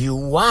shows you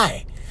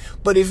why.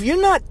 But if you're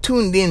not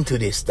tuned into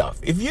this stuff,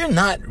 if you're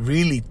not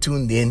really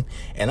tuned in,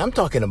 and I'm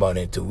talking about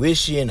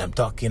intuition, I'm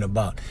talking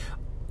about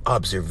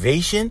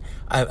observation,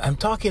 I'm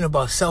talking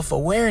about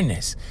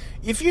self-awareness.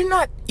 If you're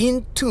not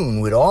in tune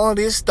with all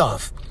this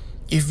stuff,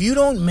 if you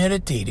don't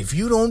meditate, if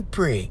you don't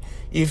pray,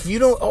 if you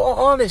don't,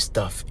 all this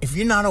stuff, if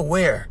you're not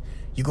aware,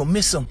 you're going to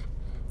miss them.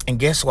 And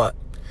guess what?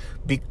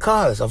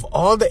 Because of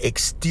all the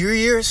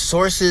exterior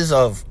sources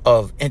of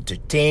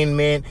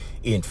entertainment,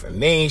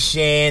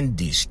 information,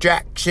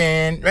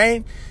 distraction,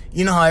 right?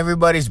 You know how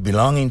everybody's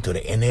belonging to the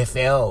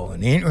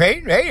NFL,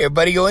 right?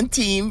 Everybody go on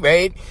team,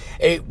 right?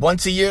 Hey,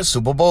 once a year,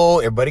 Super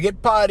Bowl, everybody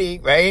get party,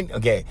 right?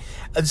 Okay.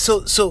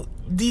 So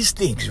these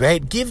things,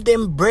 right? Give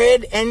them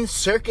bread and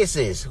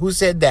circuses. Who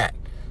said that?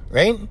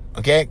 Right?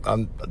 Okay.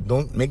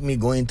 Don't make me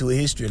go into a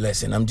history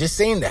lesson. I'm just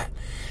saying that.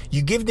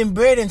 You give them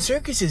bread and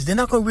circuses, they're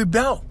not going to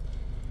rebel.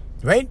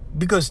 Right?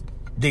 Because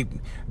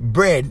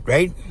bread,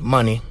 right?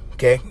 Money,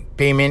 okay?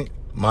 Payment,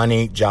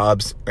 money,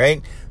 jobs,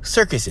 right?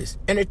 Circuses,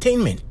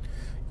 entertainment,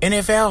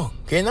 NFL,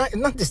 okay?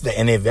 Not just the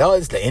NFL,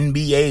 it's the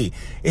NBA.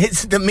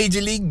 It's the Major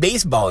League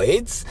Baseball.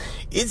 It's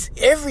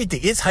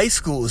everything. It's high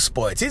school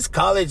sports. It's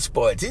college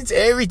sports. It's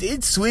everything.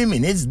 It's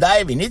swimming. It's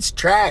diving. It's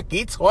track.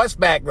 It's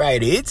horseback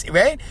riding. It's,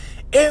 right?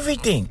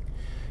 Everything.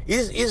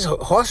 It's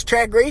horse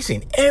track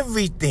racing.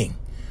 Everything.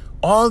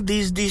 All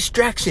these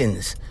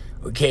distractions,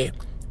 okay?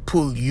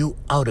 Pull you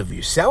out of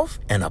yourself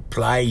and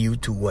apply you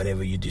to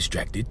whatever you're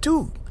distracted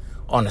to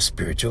on a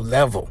spiritual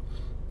level.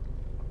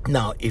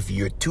 Now, if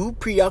you're too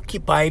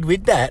preoccupied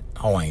with that,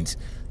 Hawaiians,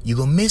 you're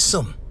going to miss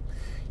them.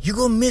 You're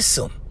going to miss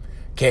them.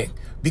 Okay?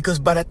 Because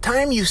by the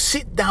time you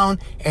sit down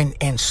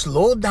and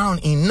slow down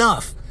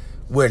enough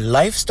where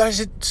life starts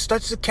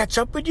to catch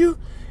up with you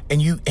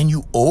and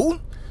you old,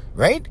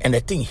 right? And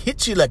the thing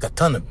hits you like a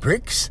ton of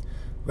bricks,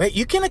 right?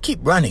 You cannot keep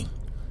running.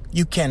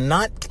 You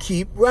cannot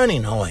keep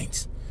running,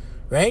 Hawaiians.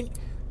 Right?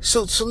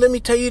 So let me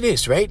tell you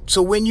this, right?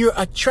 So when you're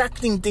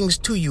attracting things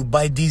to you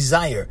by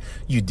desire,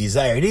 you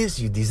desire this,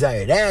 you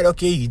desire that,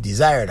 okay, you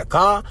desire the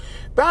car.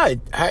 Bro,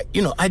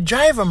 I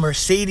drive a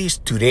Mercedes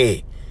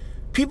today.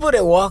 People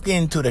that walk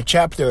into the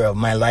chapter of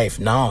my life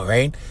now,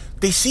 right?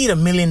 They see the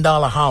 $1 million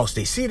house.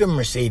 They see the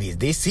Mercedes.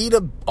 They see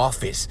the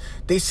office.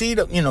 They see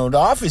the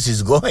office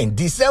is going.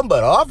 December,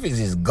 the office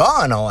is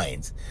gone,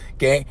 Hawaiians.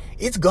 Okay?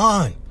 It's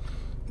gone.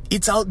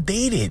 It's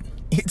outdated.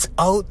 It's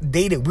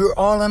outdated. We're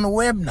all on the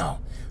web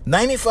now.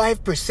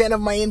 95%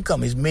 of my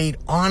income is made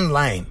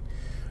online,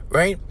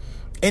 right?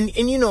 And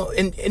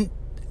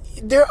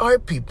there are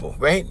people,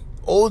 right?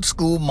 Old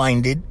school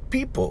minded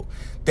people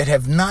that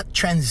have not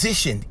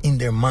transitioned in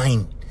their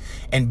mind.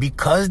 And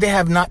because they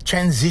have not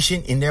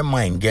transitioned in their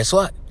mind, guess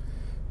what?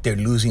 They're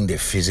losing their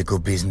physical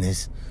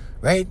business,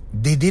 right?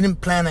 They didn't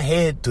plan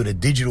ahead to the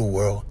digital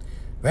world,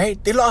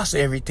 right? They lost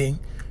everything.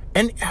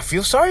 And I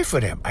feel sorry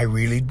for them. I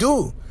really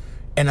do.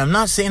 And I'm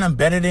not saying I'm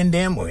better than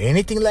them or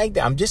anything like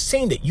that. I'm just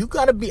saying that you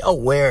got to be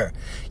aware.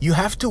 You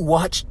have to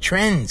watch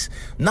trends,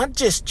 not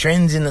just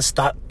trends in the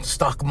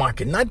stock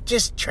market, not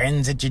just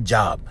trends at your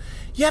job.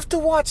 You have to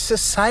watch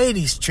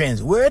society's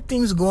trends. Where are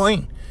things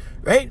going,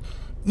 right?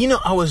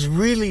 I was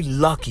really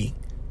lucky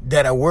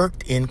that I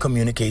worked in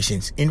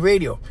communications, in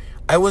radio.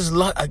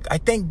 I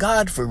thank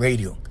God for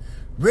radio.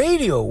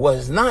 Radio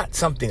was not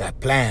something I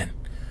planned.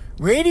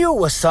 Radio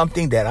was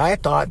something that I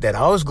thought that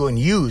I was going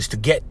to use to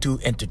get to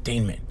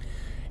entertainment.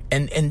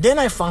 And then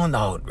I found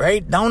out,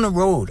 right, down the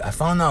road, I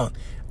found out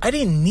I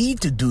didn't need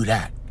to do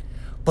that.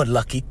 But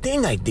lucky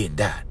thing I did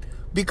that.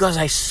 Because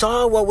I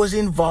saw what was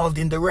involved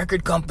in the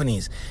record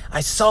companies.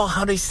 I saw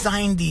how they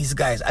signed these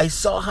guys. I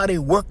saw how they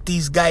worked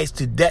these guys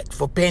to death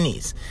for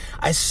pennies.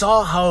 I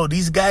saw how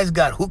these guys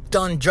got hooked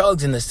on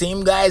drugs, and the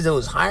same guys that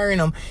was hiring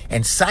them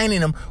and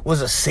signing them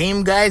was the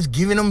same guys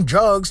giving them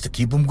drugs to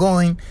keep them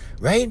going,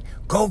 right?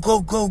 Go,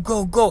 go, go,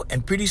 go, go.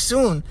 And pretty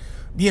soon,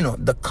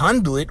 the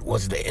conduit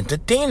was the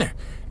entertainer.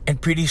 And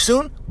pretty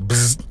soon,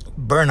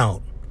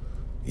 burnout.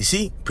 You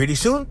see, pretty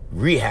soon,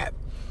 rehab.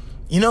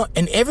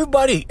 And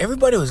everybody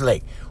was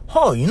like,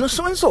 oh,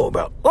 so-and-so,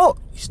 bro. Oh,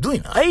 he's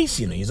doing ice,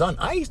 he's on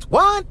ice.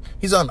 What?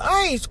 He's on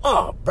ice?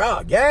 Oh,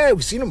 bro, yeah,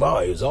 we've seen him. Oh,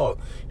 he was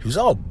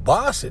all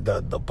boss at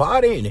the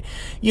party.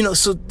 And,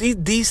 so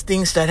these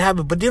things start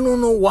happening, but they don't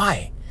know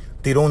why.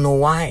 They don't know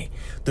why.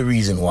 The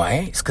reason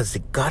why is because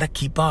they gotta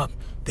keep up.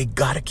 They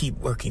gotta keep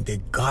working. They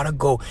gotta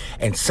go.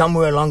 And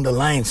somewhere along the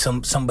line,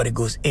 somebody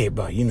goes, hey,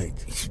 bro, you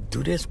should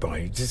do this, bro.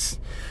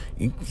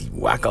 You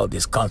whack out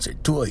this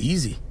concert tour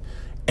easy.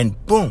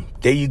 And boom,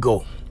 there you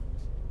go.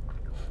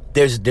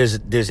 There's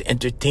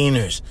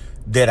entertainers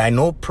that I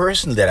know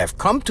personally, that I've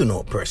come to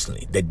know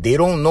personally, that they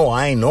don't know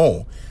I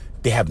know.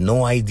 They have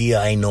no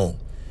idea I know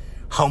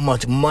how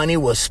much money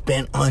was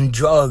spent on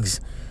drugs.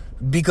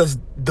 Because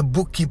the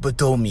bookkeeper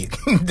told me,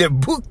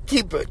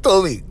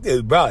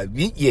 hey, bro,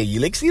 yeah, you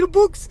like see the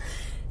books?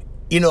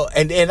 And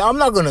I'm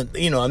not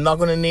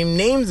gonna name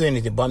names or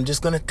anything, but I'm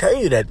just gonna tell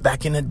you that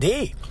back in the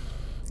day,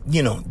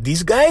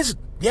 these guys,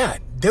 yeah,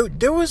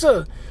 there was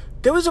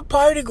a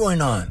party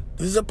going on.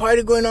 There's a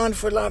party going on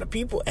for a lot of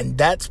people, and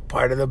that's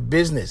part of the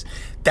business.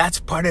 That's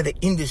part of the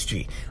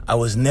industry. I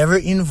was never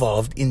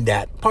involved in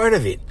that part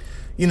of it.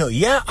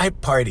 Yeah, I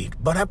partied,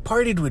 but I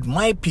partied with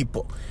my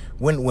people.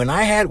 When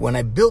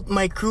I built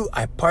my crew,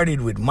 I partied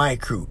with my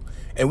crew.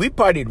 And we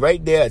partied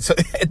right there at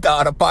the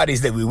other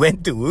parties that we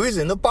went to. We was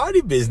in the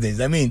party business.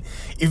 I mean,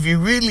 if you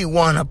really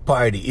want to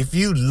party, if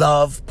you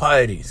love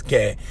parties,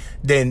 okay,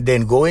 then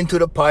go into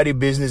the party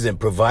business and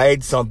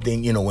provide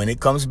something, when it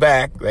comes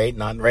back, right?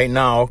 Not right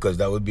now, because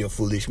that would be a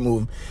foolish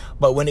move.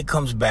 But when it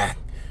comes back,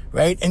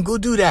 right? And go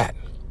do that.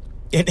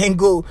 And then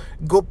go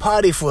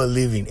party for a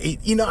living.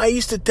 I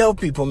used to tell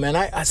people, man,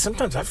 I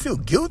sometimes I feel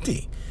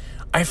guilty.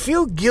 I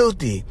feel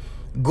guilty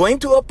going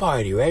to a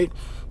party, right?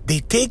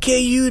 They take care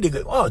of you. They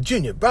go, oh,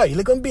 Junior, bro, you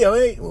look on beer,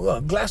 right?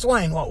 A glass of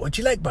wine. What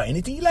you like, bro?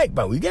 Anything you like,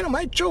 bro? We get them,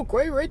 I choke,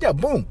 right there,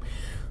 boom,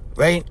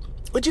 right?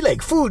 What you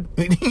like? Food,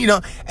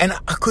 And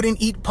I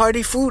couldn't eat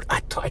party food. I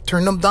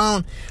turned them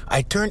down.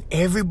 I turned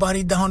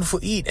everybody down for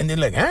eat, and they're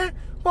like, huh?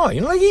 Oh,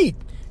 you don't like eat?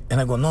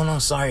 And I go, no,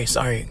 sorry,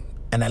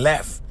 and I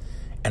left,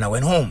 and I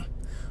went home.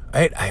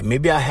 Right?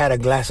 Maybe I had a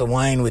glass of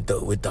wine with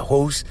the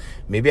host.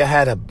 Maybe I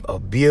had a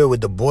beer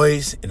with the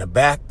boys in the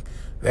back,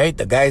 right?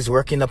 The guys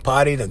working the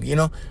party,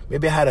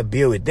 maybe I had a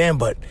beer with them,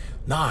 but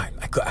nah,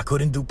 I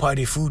couldn't do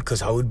party food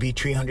because I would be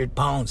 300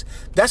 pounds.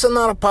 That's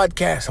another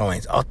podcast,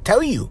 Hawaiians. I'll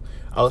tell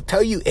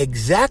you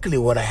exactly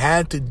what I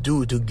had to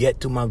do to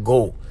get to my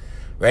goal,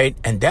 right?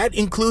 And that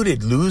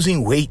included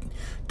losing weight.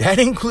 That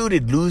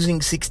included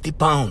losing 60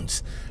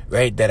 pounds,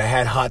 right? That I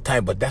had hard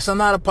time, but that's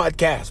another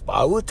podcast, but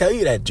I will tell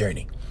you that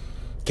journey.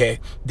 Okay,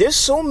 there's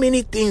so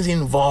many things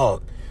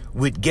involved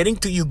with getting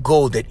to your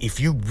goal that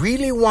if you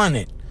really want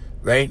it,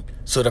 right?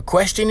 So the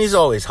question is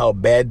always, how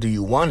bad do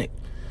you want it?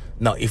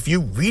 Now, if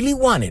you really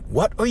want it,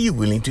 what are you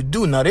willing to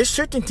do? Now, there's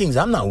certain things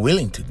I'm not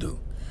willing to do.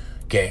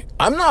 Okay,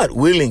 I'm not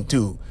willing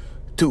to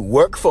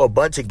work for a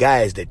bunch of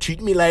guys that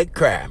treat me like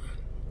crap,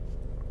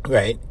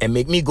 right? And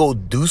make me go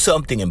do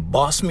something and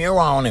boss me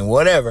around and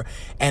whatever,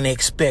 and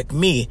expect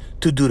me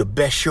to do the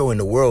best show in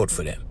the world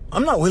for them.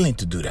 I'm not willing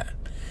to do that.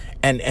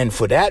 And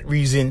for that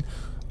reason,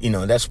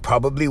 that's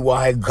probably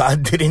why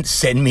God didn't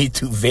send me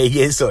to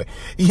Vegas or,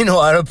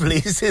 other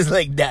places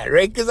like that,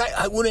 right? Because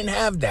I wouldn't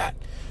have that,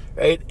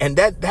 right? And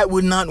that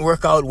would not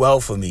work out well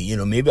for me. You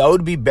know, maybe I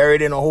would be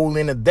buried in a hole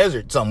in a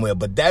desert somewhere,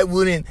 but that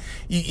wouldn't,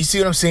 you see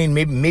what I'm saying?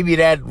 Maybe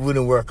that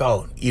wouldn't work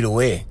out either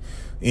way,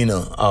 you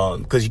know,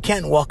 because you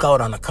can't walk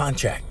out on a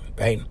contract,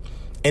 right?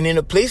 And in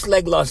a place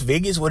like Las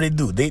Vegas, what they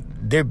do,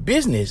 their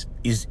business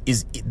is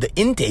the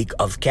intake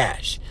of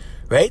cash,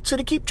 right? So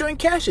they keep throwing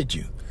cash at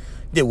you.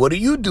 Then what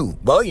do?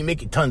 Well, you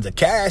make tons of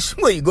cash.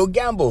 Well, you go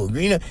gamble.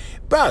 You know,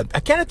 bro, I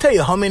can't tell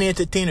you how many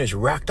entertainers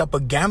racked up a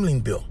gambling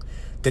bill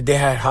that they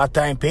had a hard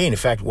time paying. In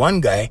fact,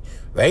 one guy,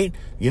 right,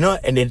 you know,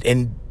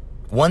 and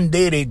one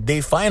day they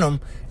find him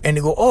and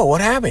they go, oh,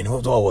 what happened?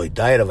 Oh, he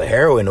died of a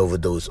heroin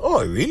overdose.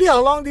 Oh, really?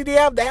 How long did he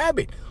have the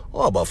habit?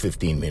 Oh, about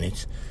 15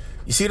 minutes.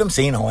 You see what I'm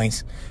saying,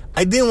 Hawaiians?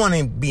 I didn't want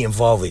to be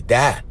involved with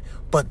that.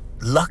 But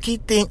lucky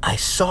thing, I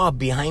saw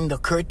behind the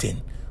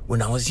curtain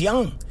when I was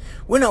young.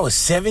 When I was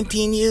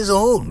 17 years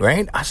old,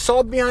 right? I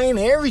saw behind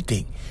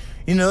everything.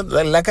 You know,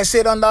 like I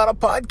said on the other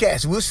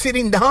podcast, we were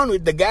sitting down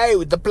with the guy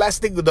with the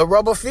plastic, with the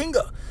rubber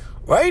finger,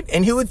 right?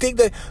 And he would think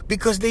that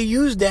because they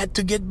used that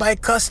to get by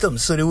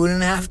customs, so they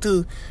wouldn't have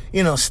to,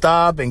 you know,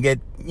 stop and get,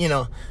 you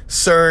know,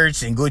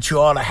 searched and go through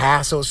all the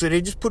hassle. So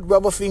they just put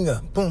rubber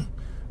finger, boom,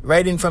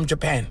 right in from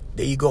Japan.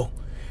 There you go.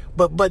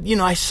 But you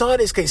know, I saw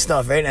this kind of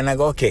stuff, right? And I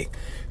go, okay,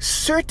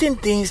 certain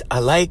things I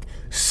like,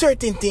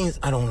 certain things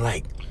I don't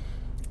like.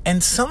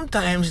 And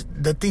sometimes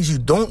the things you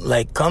don't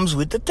like comes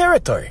with the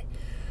territory.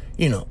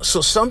 You know,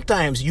 so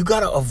sometimes you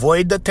gotta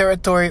avoid the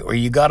territory, or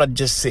you gotta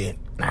just say,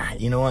 nah,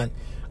 you know what?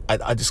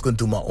 I just gonna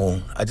do my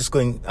own. I'm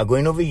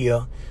going over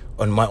here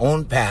on my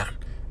own path,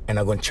 and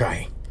I'm gonna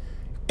try.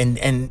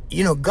 And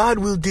you know, God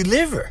will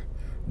deliver.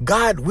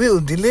 God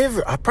will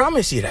deliver. I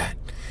promise you that.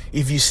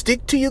 If you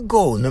stick to your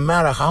goal, no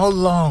matter how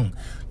long,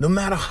 no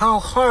matter how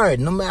hard,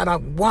 no matter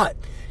what,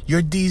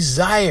 your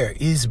desire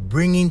is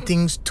bringing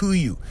things to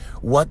you.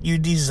 What you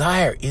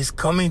desire is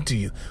coming to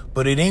you,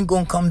 but it ain't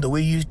gonna come the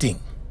way you think,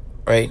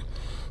 right?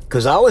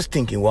 Because I was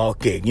thinking, well,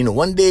 okay, you know,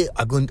 one day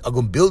I'm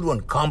gonna build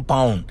one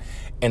compound,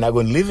 and I'm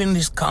gonna live in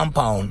this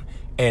compound,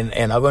 and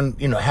I'm gonna,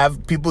 you know,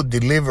 have people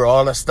deliver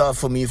all the stuff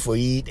for me for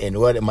eat and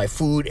what my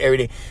food,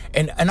 everything,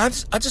 and I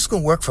just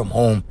gonna work from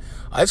home.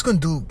 I just gonna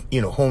do,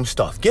 you know, home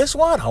stuff. Guess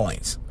what,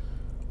 Hawaiians?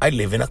 I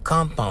live in a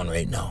compound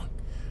right now.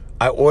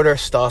 I order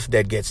stuff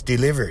that gets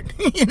delivered.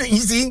 You know, you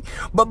see?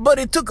 But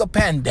it took a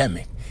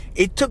pandemic.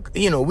 It took,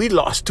 you know, we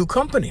lost 2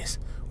 companies.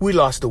 We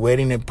lost the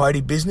wedding and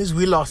party business.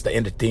 We lost the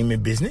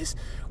entertainment business.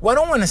 Well, I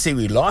don't want to say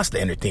we lost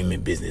the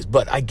entertainment business,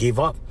 but I gave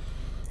up.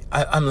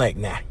 I'm like,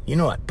 nah, you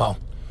know what, pal?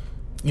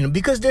 You know,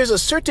 because there's a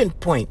certain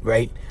point,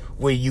 right,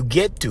 where you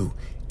get to,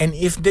 and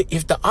if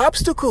the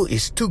obstacle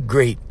is too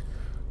great,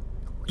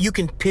 you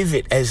can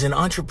pivot. As an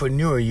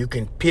entrepreneur, you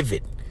can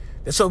pivot.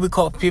 That's what we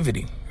call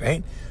pivoting,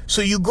 right?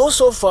 So you go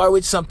so far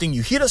with something,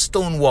 you hit a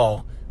stone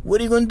wall.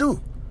 What are you going to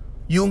do?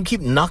 You going to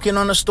keep knocking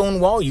on a stone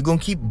wall? You going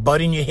to keep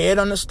butting your head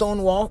on the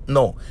stone wall?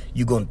 No.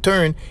 You're going to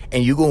turn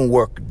and you're going to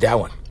work that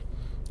one.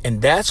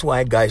 And that's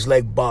why guys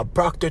like Bob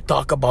Proctor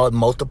talk about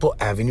multiple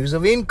avenues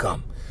of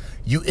income.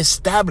 You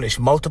establish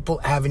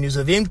multiple avenues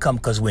of income,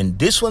 because when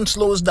this one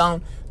slows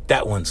down,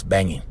 that one's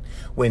banging.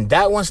 When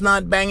that one's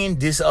not banging,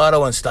 this other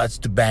one starts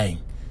to bang.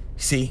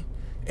 See?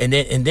 And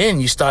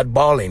then you start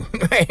balling,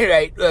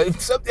 right?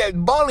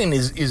 Balling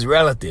is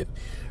relative,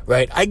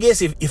 right? I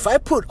guess if I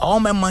put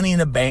all my money in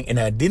the bank and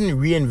I didn't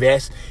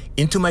reinvest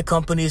into my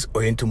companies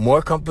or into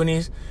more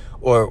companies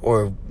or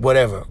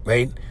whatever,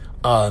 right?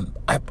 I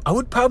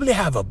would probably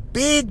have a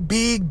big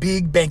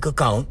bank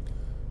account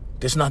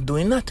that's not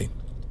doing nothing.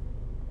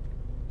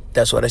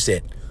 That's what I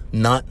said.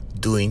 Not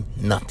doing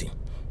nothing,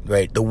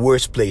 right? The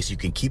worst place you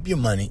can keep your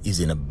money is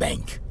in a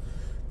bank.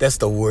 That's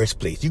the worst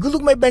place. You can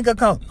look at my bank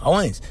account.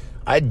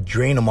 I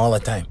drain them all the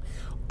time.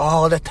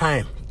 All the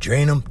time.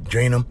 Drain them.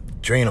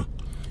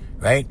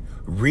 Right?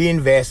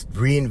 Reinvest.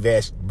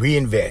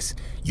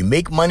 You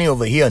make money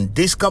over here in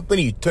this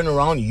company, you turn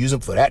around, you use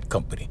them for that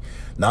company.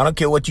 Now, I don't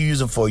care what you use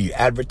them for. You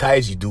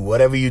advertise, you do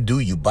whatever you do.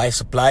 You buy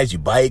supplies, you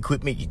buy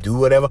equipment, you do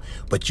whatever.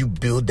 But you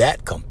build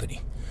that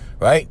company.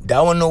 Right?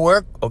 That one don't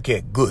work?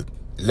 Okay, good.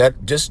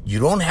 You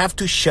don't have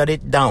to shut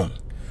it down.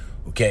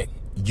 Okay?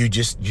 You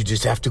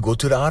just have to go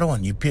to the other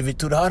one. You pivot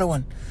to the other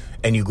one.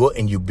 And you go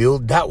and you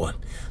build that one.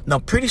 Now,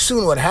 pretty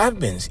soon what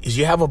happens is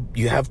you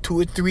have 2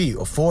 or 3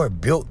 or 4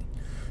 built.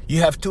 You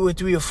have 2 or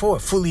 3 or 4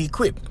 fully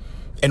equipped.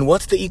 And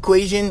what's the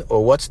equation,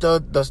 or what's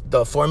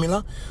the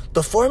formula?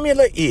 The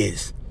formula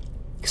is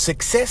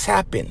success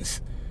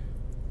happens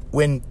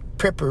when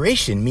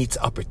preparation meets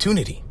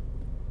opportunity,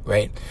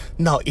 right?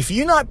 Now, if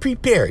you're not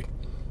prepared,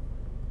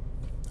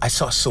 I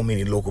saw so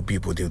many local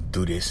people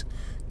do this.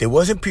 They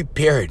wasn't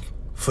prepared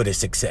for the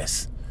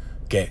success,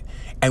 okay?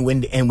 And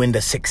when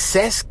the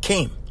success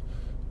came,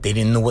 they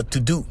didn't know what to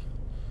do.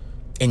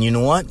 And you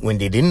know what? When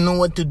they didn't know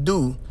what to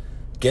do,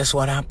 guess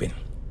what happened?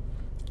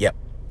 Yep,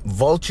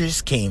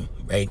 vultures came,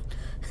 right?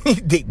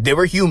 they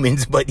were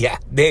humans, but yeah,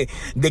 they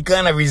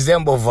kind of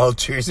resemble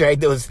vultures, right?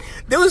 They was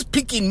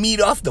picking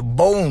meat off the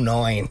bone,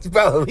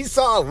 bro. We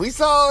saw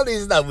all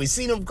this stuff. We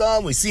seen them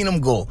come, we seen them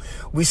go.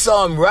 We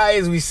saw them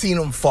rise, we seen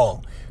them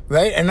fall,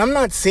 right? And I'm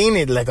not saying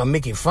it like I'm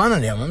making fun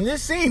of them. I'm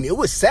just saying it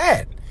was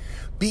sad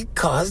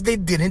because they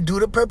didn't do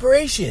the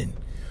preparation.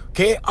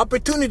 Okay,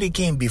 opportunity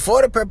came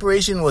before the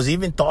preparation was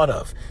even thought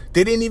of.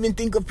 They didn't even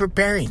think of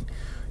preparing.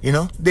 You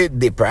know,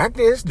 they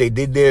practiced, they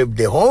did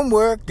their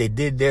homework, they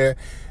did their,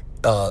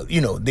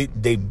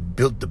 they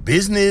built the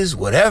business,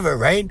 whatever,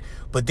 right?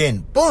 But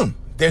then, boom,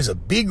 there's a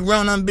big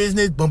run on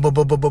business, boom, boom,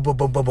 boom, boom, boom, boom,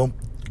 boom, boom, boom,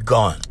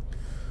 gone.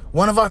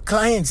 One of our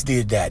clients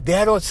did that. They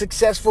had a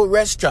successful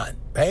restaurant,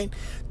 right?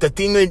 The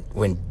thing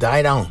went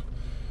die down.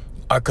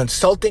 Our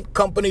consultant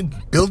company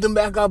built them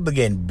back up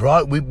again.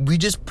 We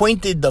just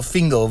pointed the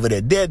finger over there.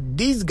 They're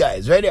these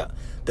guys right there.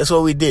 That's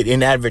what we did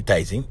in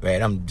advertising,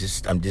 right? I'm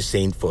just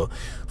saying for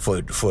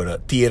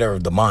the theater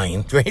of the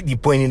mind, right? You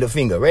pointing the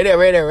finger right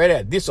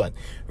there. This one,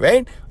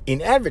 right?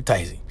 In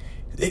advertising,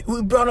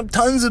 we brought up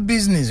tons of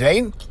business,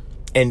 right?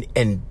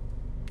 And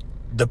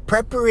the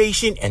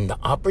preparation and the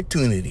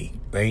opportunity,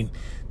 right?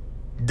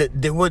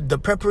 The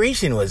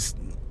preparation was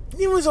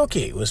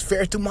okay. It was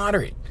fair to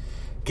moderate.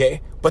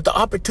 Okay, but the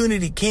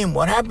opportunity came.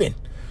 What happened?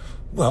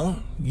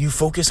 Well, you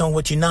focus on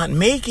what you're not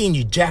making.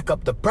 You jack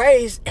up the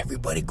price.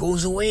 Everybody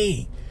goes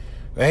away,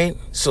 right?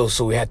 So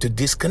we had to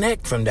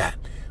disconnect from that.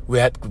 We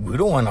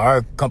don't want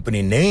our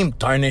company name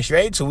tarnished,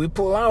 right? So we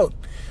pull out.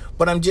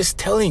 But I'm just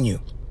telling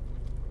you,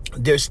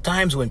 there's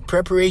times when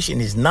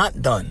preparation is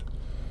not done.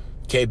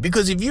 Okay,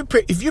 because if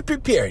you're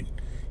prepared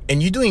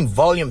and you're doing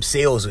volume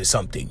sales with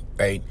something,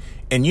 right,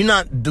 and you're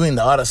not doing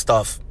the other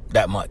stuff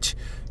that much,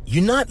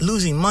 you're not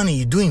losing money.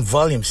 You're doing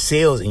volume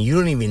sales and you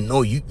don't even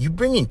know. You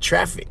bring in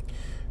traffic,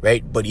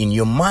 right? But in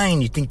your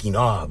mind, you're thinking,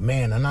 oh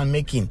man, I'm not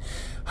making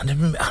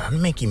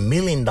 $1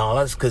 million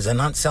because I'm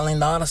not selling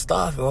the other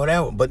stuff or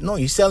whatever. But no,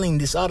 you're selling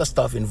this other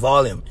stuff in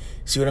volume.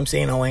 See what I'm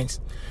saying, Owens?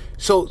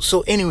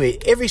 So anyway,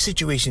 every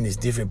situation is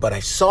different. But I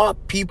saw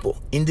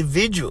people,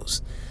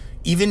 individuals,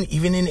 even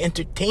in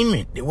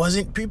entertainment, they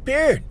wasn't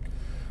prepared.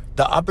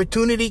 The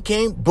opportunity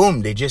came,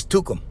 boom, they just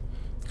took them.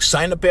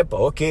 Sign the paper.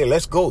 Okay,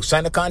 let's go.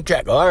 Sign the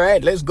contract. All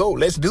right, let's go.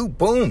 Let's do.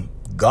 Boom.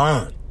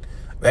 Gone.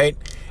 Right?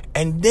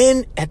 And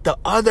then at the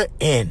other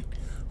end,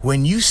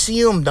 when you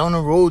see them down the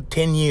road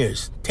 10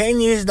 years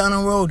down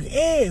the road,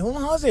 hey,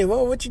 how's it?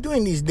 Well, what you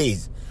doing these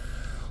days?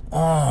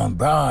 Oh,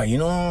 bro,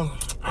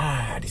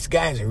 these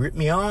guys ripped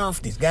me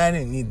off. These guys,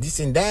 this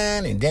and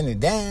that, and then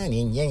and that,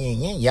 and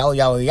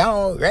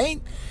yow,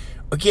 right?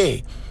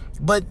 Okay.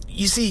 But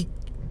you see,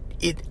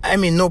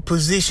 I'm in no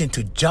position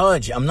to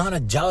judge. I'm not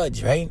a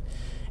judge, right?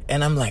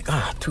 And I'm like,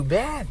 too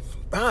bad.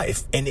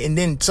 And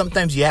then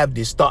sometimes you have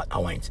this thought,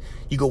 Owens.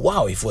 You go,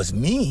 wow, if it was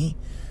me,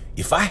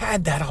 if I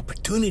had that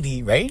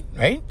opportunity, right?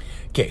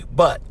 Okay,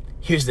 but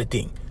here's the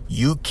thing.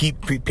 You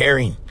keep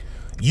preparing.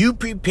 You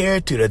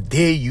prepare to the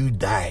day you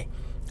die.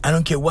 I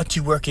don't care what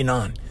you're working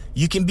on.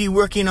 You can be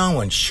working on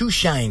one shoe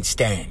shine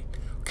stand,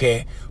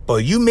 okay?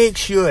 But you make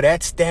sure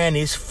that stand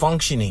is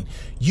functioning.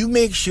 You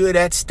make sure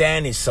that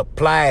stand is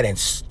supplied and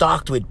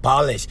stocked with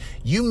polish.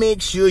 You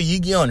make sure you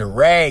get on a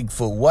rag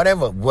for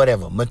whatever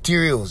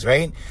materials,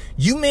 right?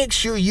 You make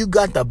sure you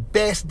got the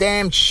best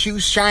damn shoe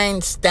shine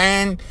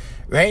stand,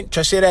 right?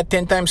 Try to say that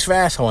 10 times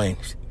fast, Hoyne.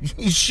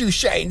 Shoe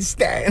shine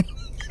stand.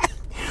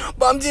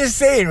 But I'm just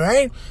saying,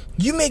 right?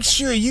 You make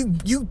sure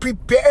you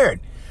prepared.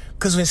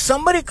 Because when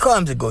somebody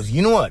comes and goes,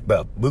 you know what,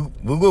 bro, we're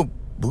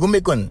gonna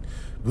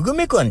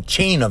make one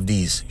chain of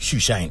these shoe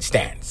shine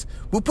stands.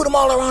 We'll put them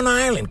all around the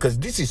island because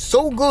this is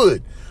so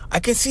good. I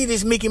can see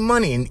this making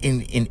money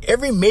in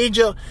every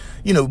major,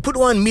 we put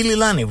one in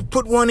Mililani, we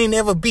put one in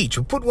Ever Beach,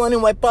 we put one in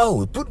Waipahu,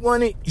 we put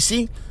one in,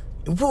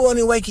 we put one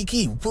in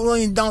Waikiki, we put one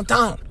in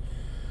downtown.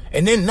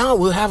 And then now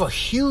we'll have a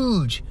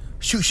huge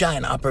shoe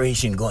shine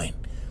operation going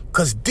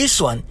because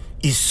this one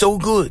is so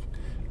good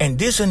and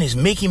this one is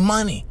making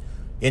money.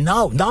 And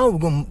now we're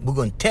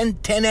going to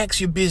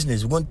 10x your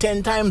business. We're going to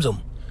 10 times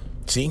them.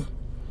 See?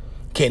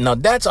 Okay, now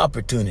that's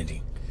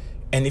opportunity.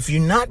 And if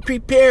you're not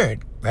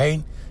prepared,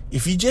 right?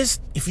 If you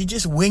just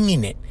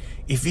winging it,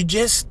 if you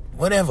just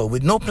whatever,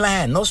 with no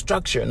plan, no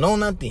structure, no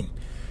nothing,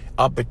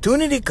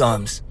 opportunity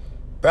comes,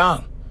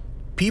 bro,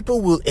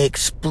 people will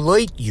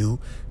exploit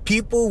you.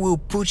 People will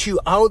put you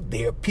out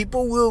there.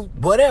 People will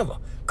whatever,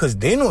 because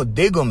they know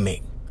they're going to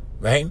make,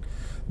 right?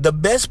 The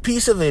best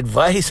piece of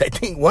advice, I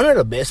think one of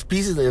the best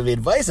pieces of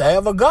advice I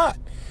ever got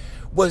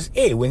was,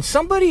 hey, when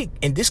somebody,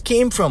 and this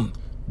came from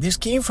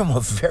a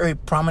very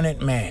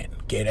prominent man,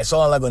 okay? That's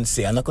all I'm going to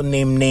say. I'm not going to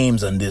name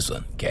names on this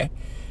one, okay?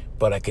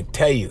 But I can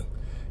tell you,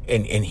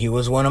 and he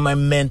was one of my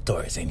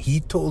mentors, and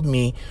he told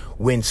me,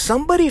 when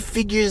somebody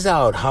figures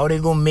out how they're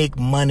going to make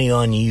money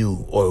on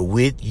you or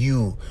with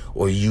you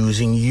or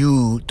using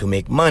you to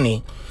make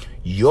money,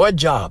 your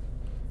job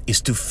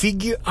is to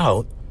figure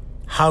out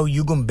how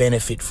you gonna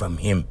benefit from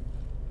him,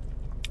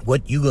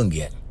 what you gonna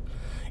get.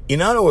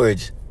 In other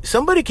words,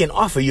 somebody can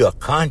offer you a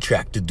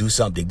contract to do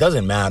something,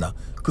 doesn't matter,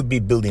 could be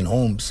building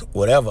homes,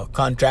 whatever,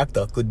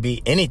 contractor, could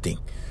be anything,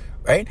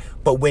 right?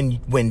 But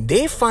when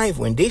they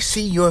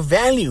see your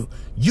value,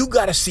 you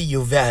gotta see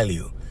your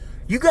value.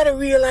 You gotta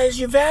realize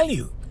your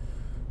value.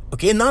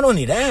 Okay, not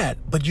only that,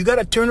 but you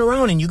gotta turn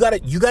around and you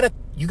gotta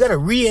You got to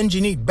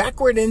re-engineer,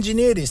 backward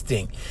engineer this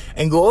thing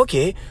and go,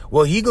 okay,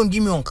 well, he going to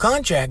give me on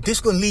contract. This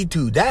going to lead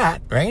to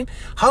that, right?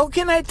 How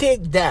can I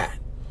take that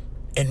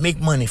and make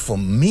money for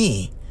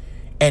me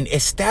and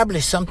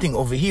establish something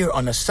over here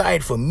on the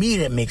side for me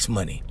that makes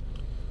money?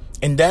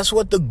 And that's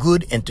what the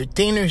good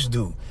entertainers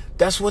do.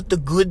 That's what the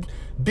good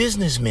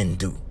businessmen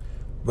do,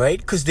 right?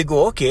 Because they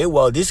go, okay,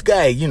 well, this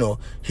guy, you know,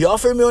 he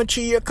offered me a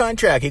 3-year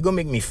contract. He gonna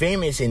make me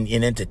famous in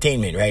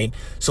entertainment, right?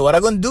 So what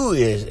I'm gonna do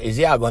is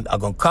I'm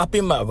gonna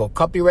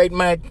copyright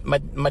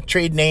my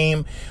trade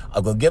name.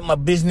 I'm gonna get my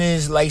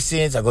business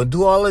license. I'm gonna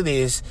do all of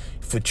this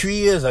for 3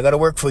 years. I gotta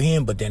work for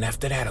him, but then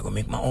after that, I'm gonna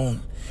make my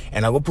own,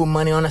 and I'm gonna put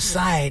money on the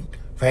side.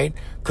 Right?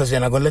 Because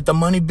then I'm going to let the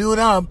money build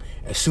up.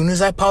 As soon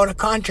as I power the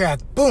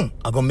contract, boom,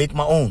 I'm going to make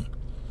my own.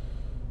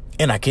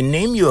 And I can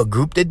name you a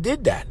group that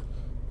did that.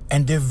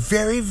 And they're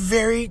very,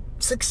 very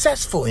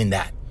successful in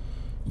that.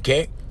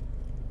 Okay?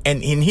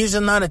 And here's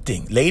another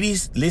thing.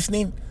 Ladies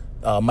listening,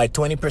 my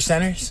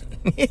 20%ers,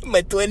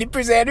 my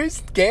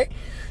 20%ers, okay?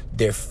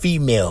 They're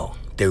female.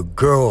 They're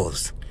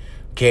girls.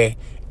 Okay?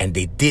 And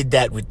they did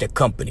that with their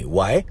company.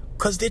 Why?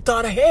 Because they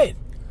thought ahead.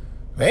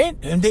 Right?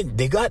 And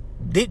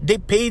they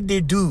paid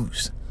their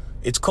dues.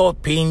 It's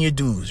called paying your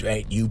dues,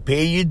 right? You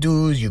pay your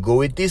dues, you go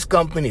with this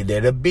company, they're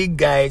the big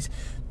guys,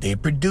 they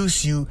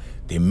produce you,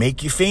 they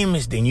make you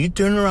famous, then you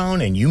turn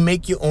around and you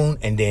make your own,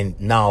 and then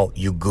now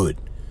you're good.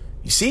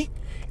 You see?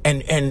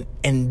 And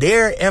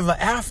there ever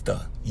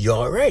after, you're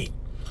all right.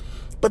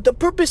 But the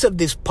purpose of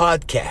this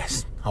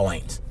podcast,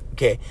 Hawaiians,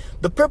 okay?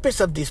 The purpose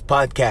of this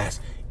podcast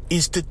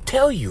is to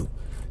tell you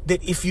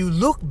that if you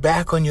look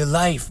back on your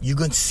life, you're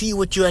going to see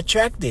what you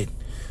attracted.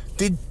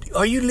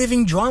 Are you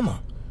living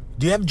drama?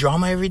 Do you have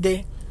drama every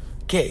day?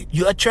 Okay,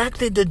 you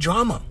attracted the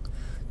drama.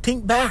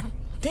 Think back,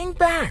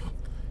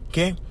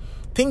 okay?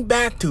 Think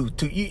back to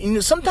you know,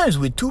 sometimes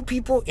with two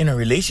people in a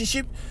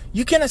relationship,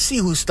 you cannot see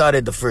who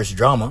started the first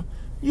drama.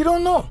 You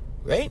don't know,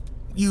 right?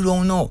 You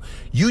don't know.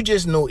 You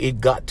just know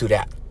it got to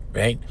that,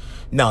 right?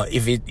 Now,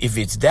 if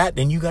it's that,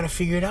 then you got to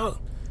figure it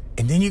out.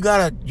 And then you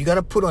got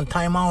to put on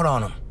timeout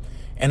on them.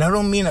 And I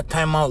don't mean a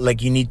timeout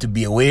like you need to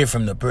be away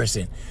from the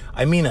person.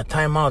 I mean a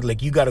timeout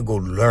like you got to go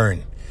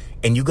learn.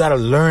 And you got to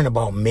learn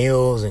about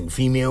males and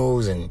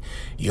females and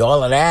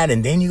all of that.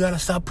 And then you got to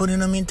start putting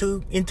them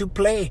into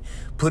play.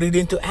 Put it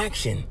into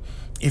action.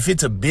 If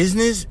it's a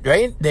business,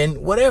 right,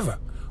 then whatever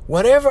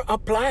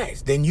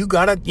applies. Then you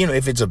got to, you know,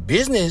 if it's a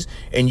business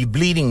and you're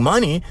bleeding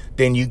money,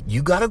 then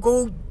you got to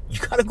go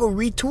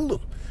retool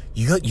them.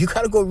 You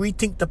got to go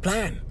rethink the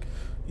plan.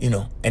 You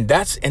know, and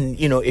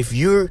you know, if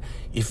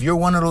you're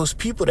one of those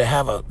people that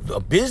have a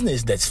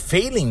business that's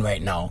failing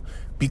right now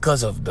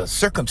because of the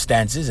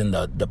circumstances and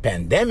the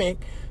pandemic,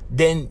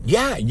 then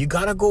yeah, you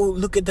gotta go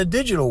look at the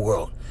digital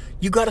world.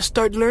 You gotta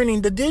start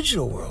learning the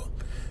digital world.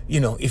 You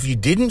know, if you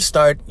didn't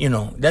start, you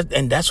know,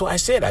 that's why I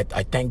said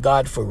I thank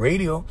God for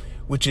radio,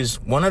 which is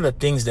one of the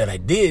things that I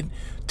did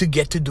to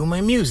get to do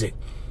my music.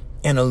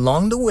 And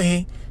along the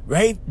way,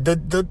 right,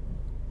 the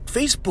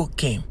Facebook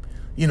came.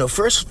 You know,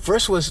 first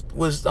was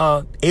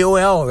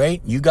AOL,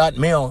 right? You got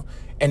mail,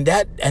 and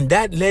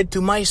that led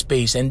to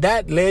MySpace, and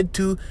that led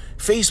to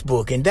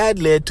Facebook, and that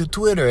led to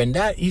Twitter, and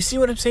that, you see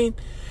what I'm saying?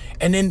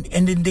 And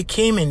then they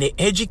came and they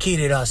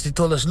educated us. They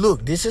told us,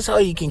 look, this is how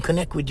you can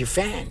connect with your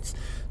fans.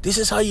 This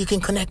is how you can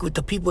connect with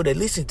the people that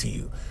listen to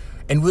you.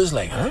 And we was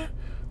like, huh?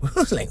 We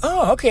was like,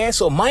 oh, okay.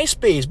 So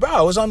MySpace, bro,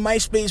 I was on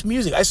MySpace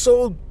Music. I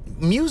sold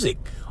music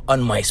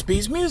on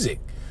MySpace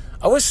Music.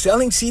 I was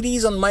selling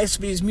CDs on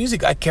MySpace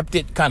Music. I kept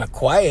it kind of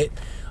quiet.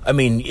 I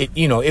mean,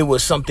 it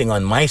was something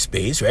on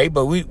MySpace, right?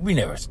 But we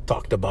never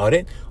talked about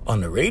it on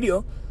the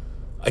radio.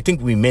 I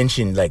think we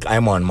mentioned, like,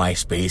 I'm on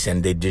MySpace,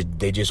 and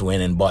they just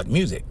went and bought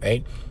music,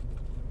 right?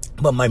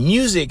 But my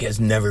music has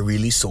never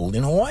really sold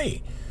in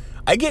Hawaii.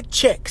 I get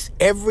checks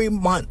every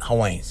month,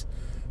 Hawaiians,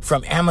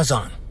 from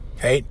Amazon,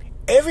 right?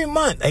 Every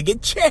month I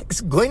get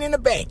checks going in the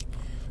bank.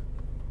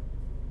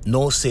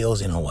 No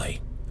sales in Hawaii.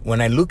 When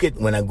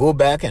I go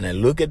back and I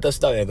look at the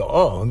stuff, I go,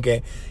 oh,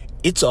 okay.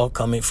 It's all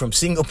coming from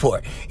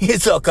Singapore.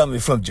 It's all coming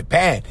from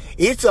Japan.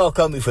 It's all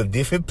coming from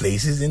different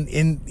places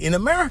in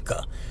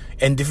America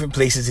and different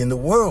places in the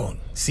world.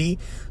 See?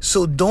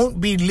 So don't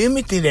be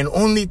limited and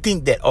only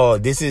think that, oh,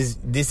 this is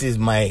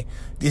my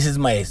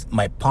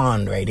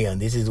pond right here,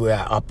 and this is where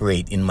I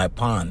operate in my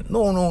pond.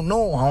 No,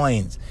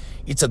 Hawaiians.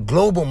 It's a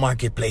global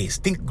marketplace.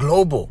 Think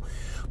global.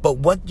 But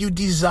what you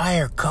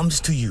desire comes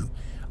to you.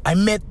 I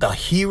met the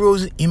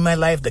heroes in my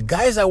life. The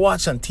guys I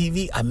watched on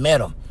TV, I met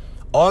them.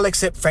 All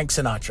except Frank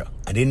Sinatra.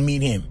 I didn't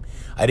meet him.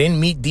 I didn't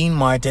meet Dean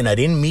Martin. I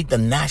didn't meet the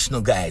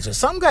national guys. Or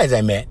some guys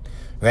I met,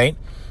 right?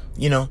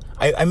 You know,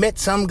 I met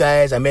some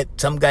guys. I met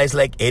some guys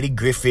like Eddie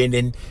Griffin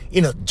and,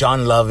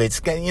 John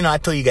Lovitz. I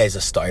told you guys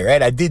a story,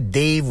 right? I did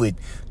Dave with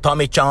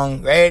Tommy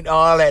Chong, right?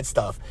 All that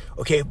stuff.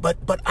 Okay, but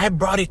I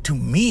brought it to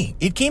me.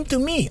 It came to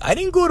me. I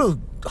didn't go to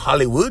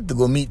Hollywood to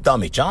go meet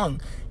Tommy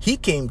Chong. He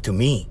came to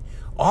me.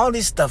 All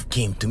this stuff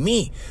came to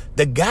me.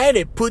 The guy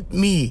that put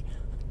me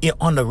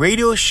on the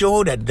radio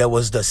show that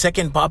was the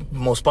second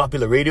most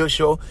popular radio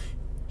show,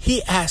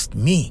 he asked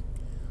me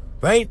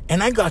right?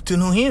 And I got to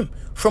know him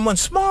from a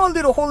small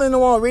little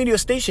hole-in-the-wall radio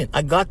station.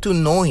 I got to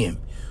know him,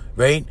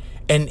 right?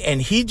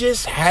 And he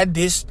just had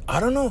this,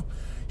 I don't know,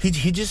 he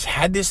just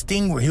had this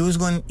thing where he was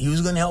going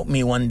to help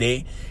me one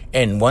day,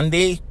 and one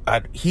day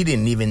he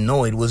didn't even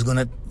know it was going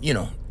to,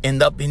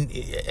 end up in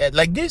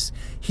like this.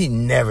 He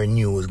never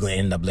knew it was going to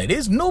end up like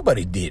this.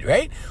 Nobody did,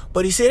 right?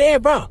 But he said, "Hey,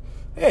 bro,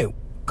 hey,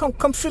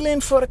 come fill in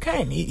for the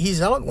kind."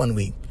 He's out one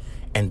week,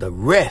 and the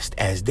rest,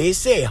 as they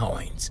say,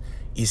 Hawaiians,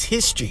 is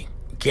history.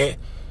 Okay,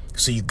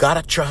 so you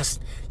gotta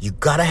trust. You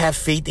gotta have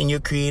faith in your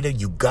Creator.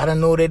 You gotta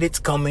know that it's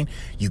coming.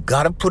 You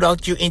gotta put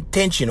out your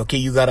intention. Okay,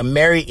 you gotta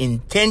marry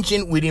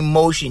intention with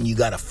emotion. You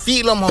gotta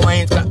feel them,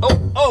 Hawaiians.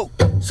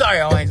 Sorry,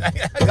 Hawaiians. I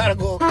gotta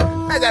go.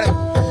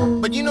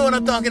 But you know what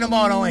I'm talking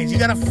about, Hawaiians. You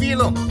gotta feel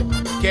them.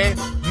 Okay,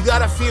 you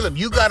gotta feel them.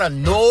 You gotta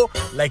know,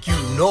 like you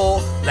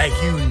know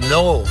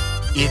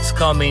it's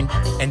coming,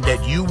 and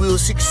that you will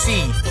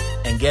succeed.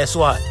 And guess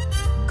what?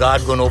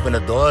 God gonna open the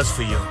doors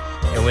for you.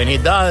 And when He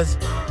does,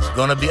 it's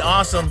gonna be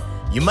awesome.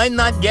 You might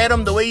not get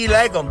them the way you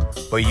like them,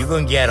 but you're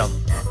going to get them.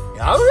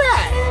 All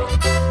right.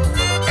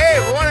 Hey,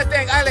 we want to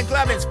thank Island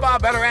Club and Spa,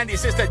 Bella Randy's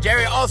sister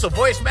Jerry, also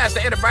Voice Master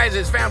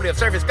Enterprises, family of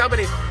service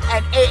companies,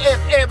 and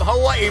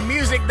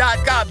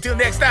AFMHawaiiMusic.com. Till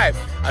next time,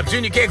 I'm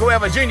Junior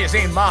Keikuewa Jr.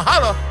 saying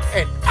mahalo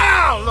and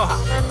aloha.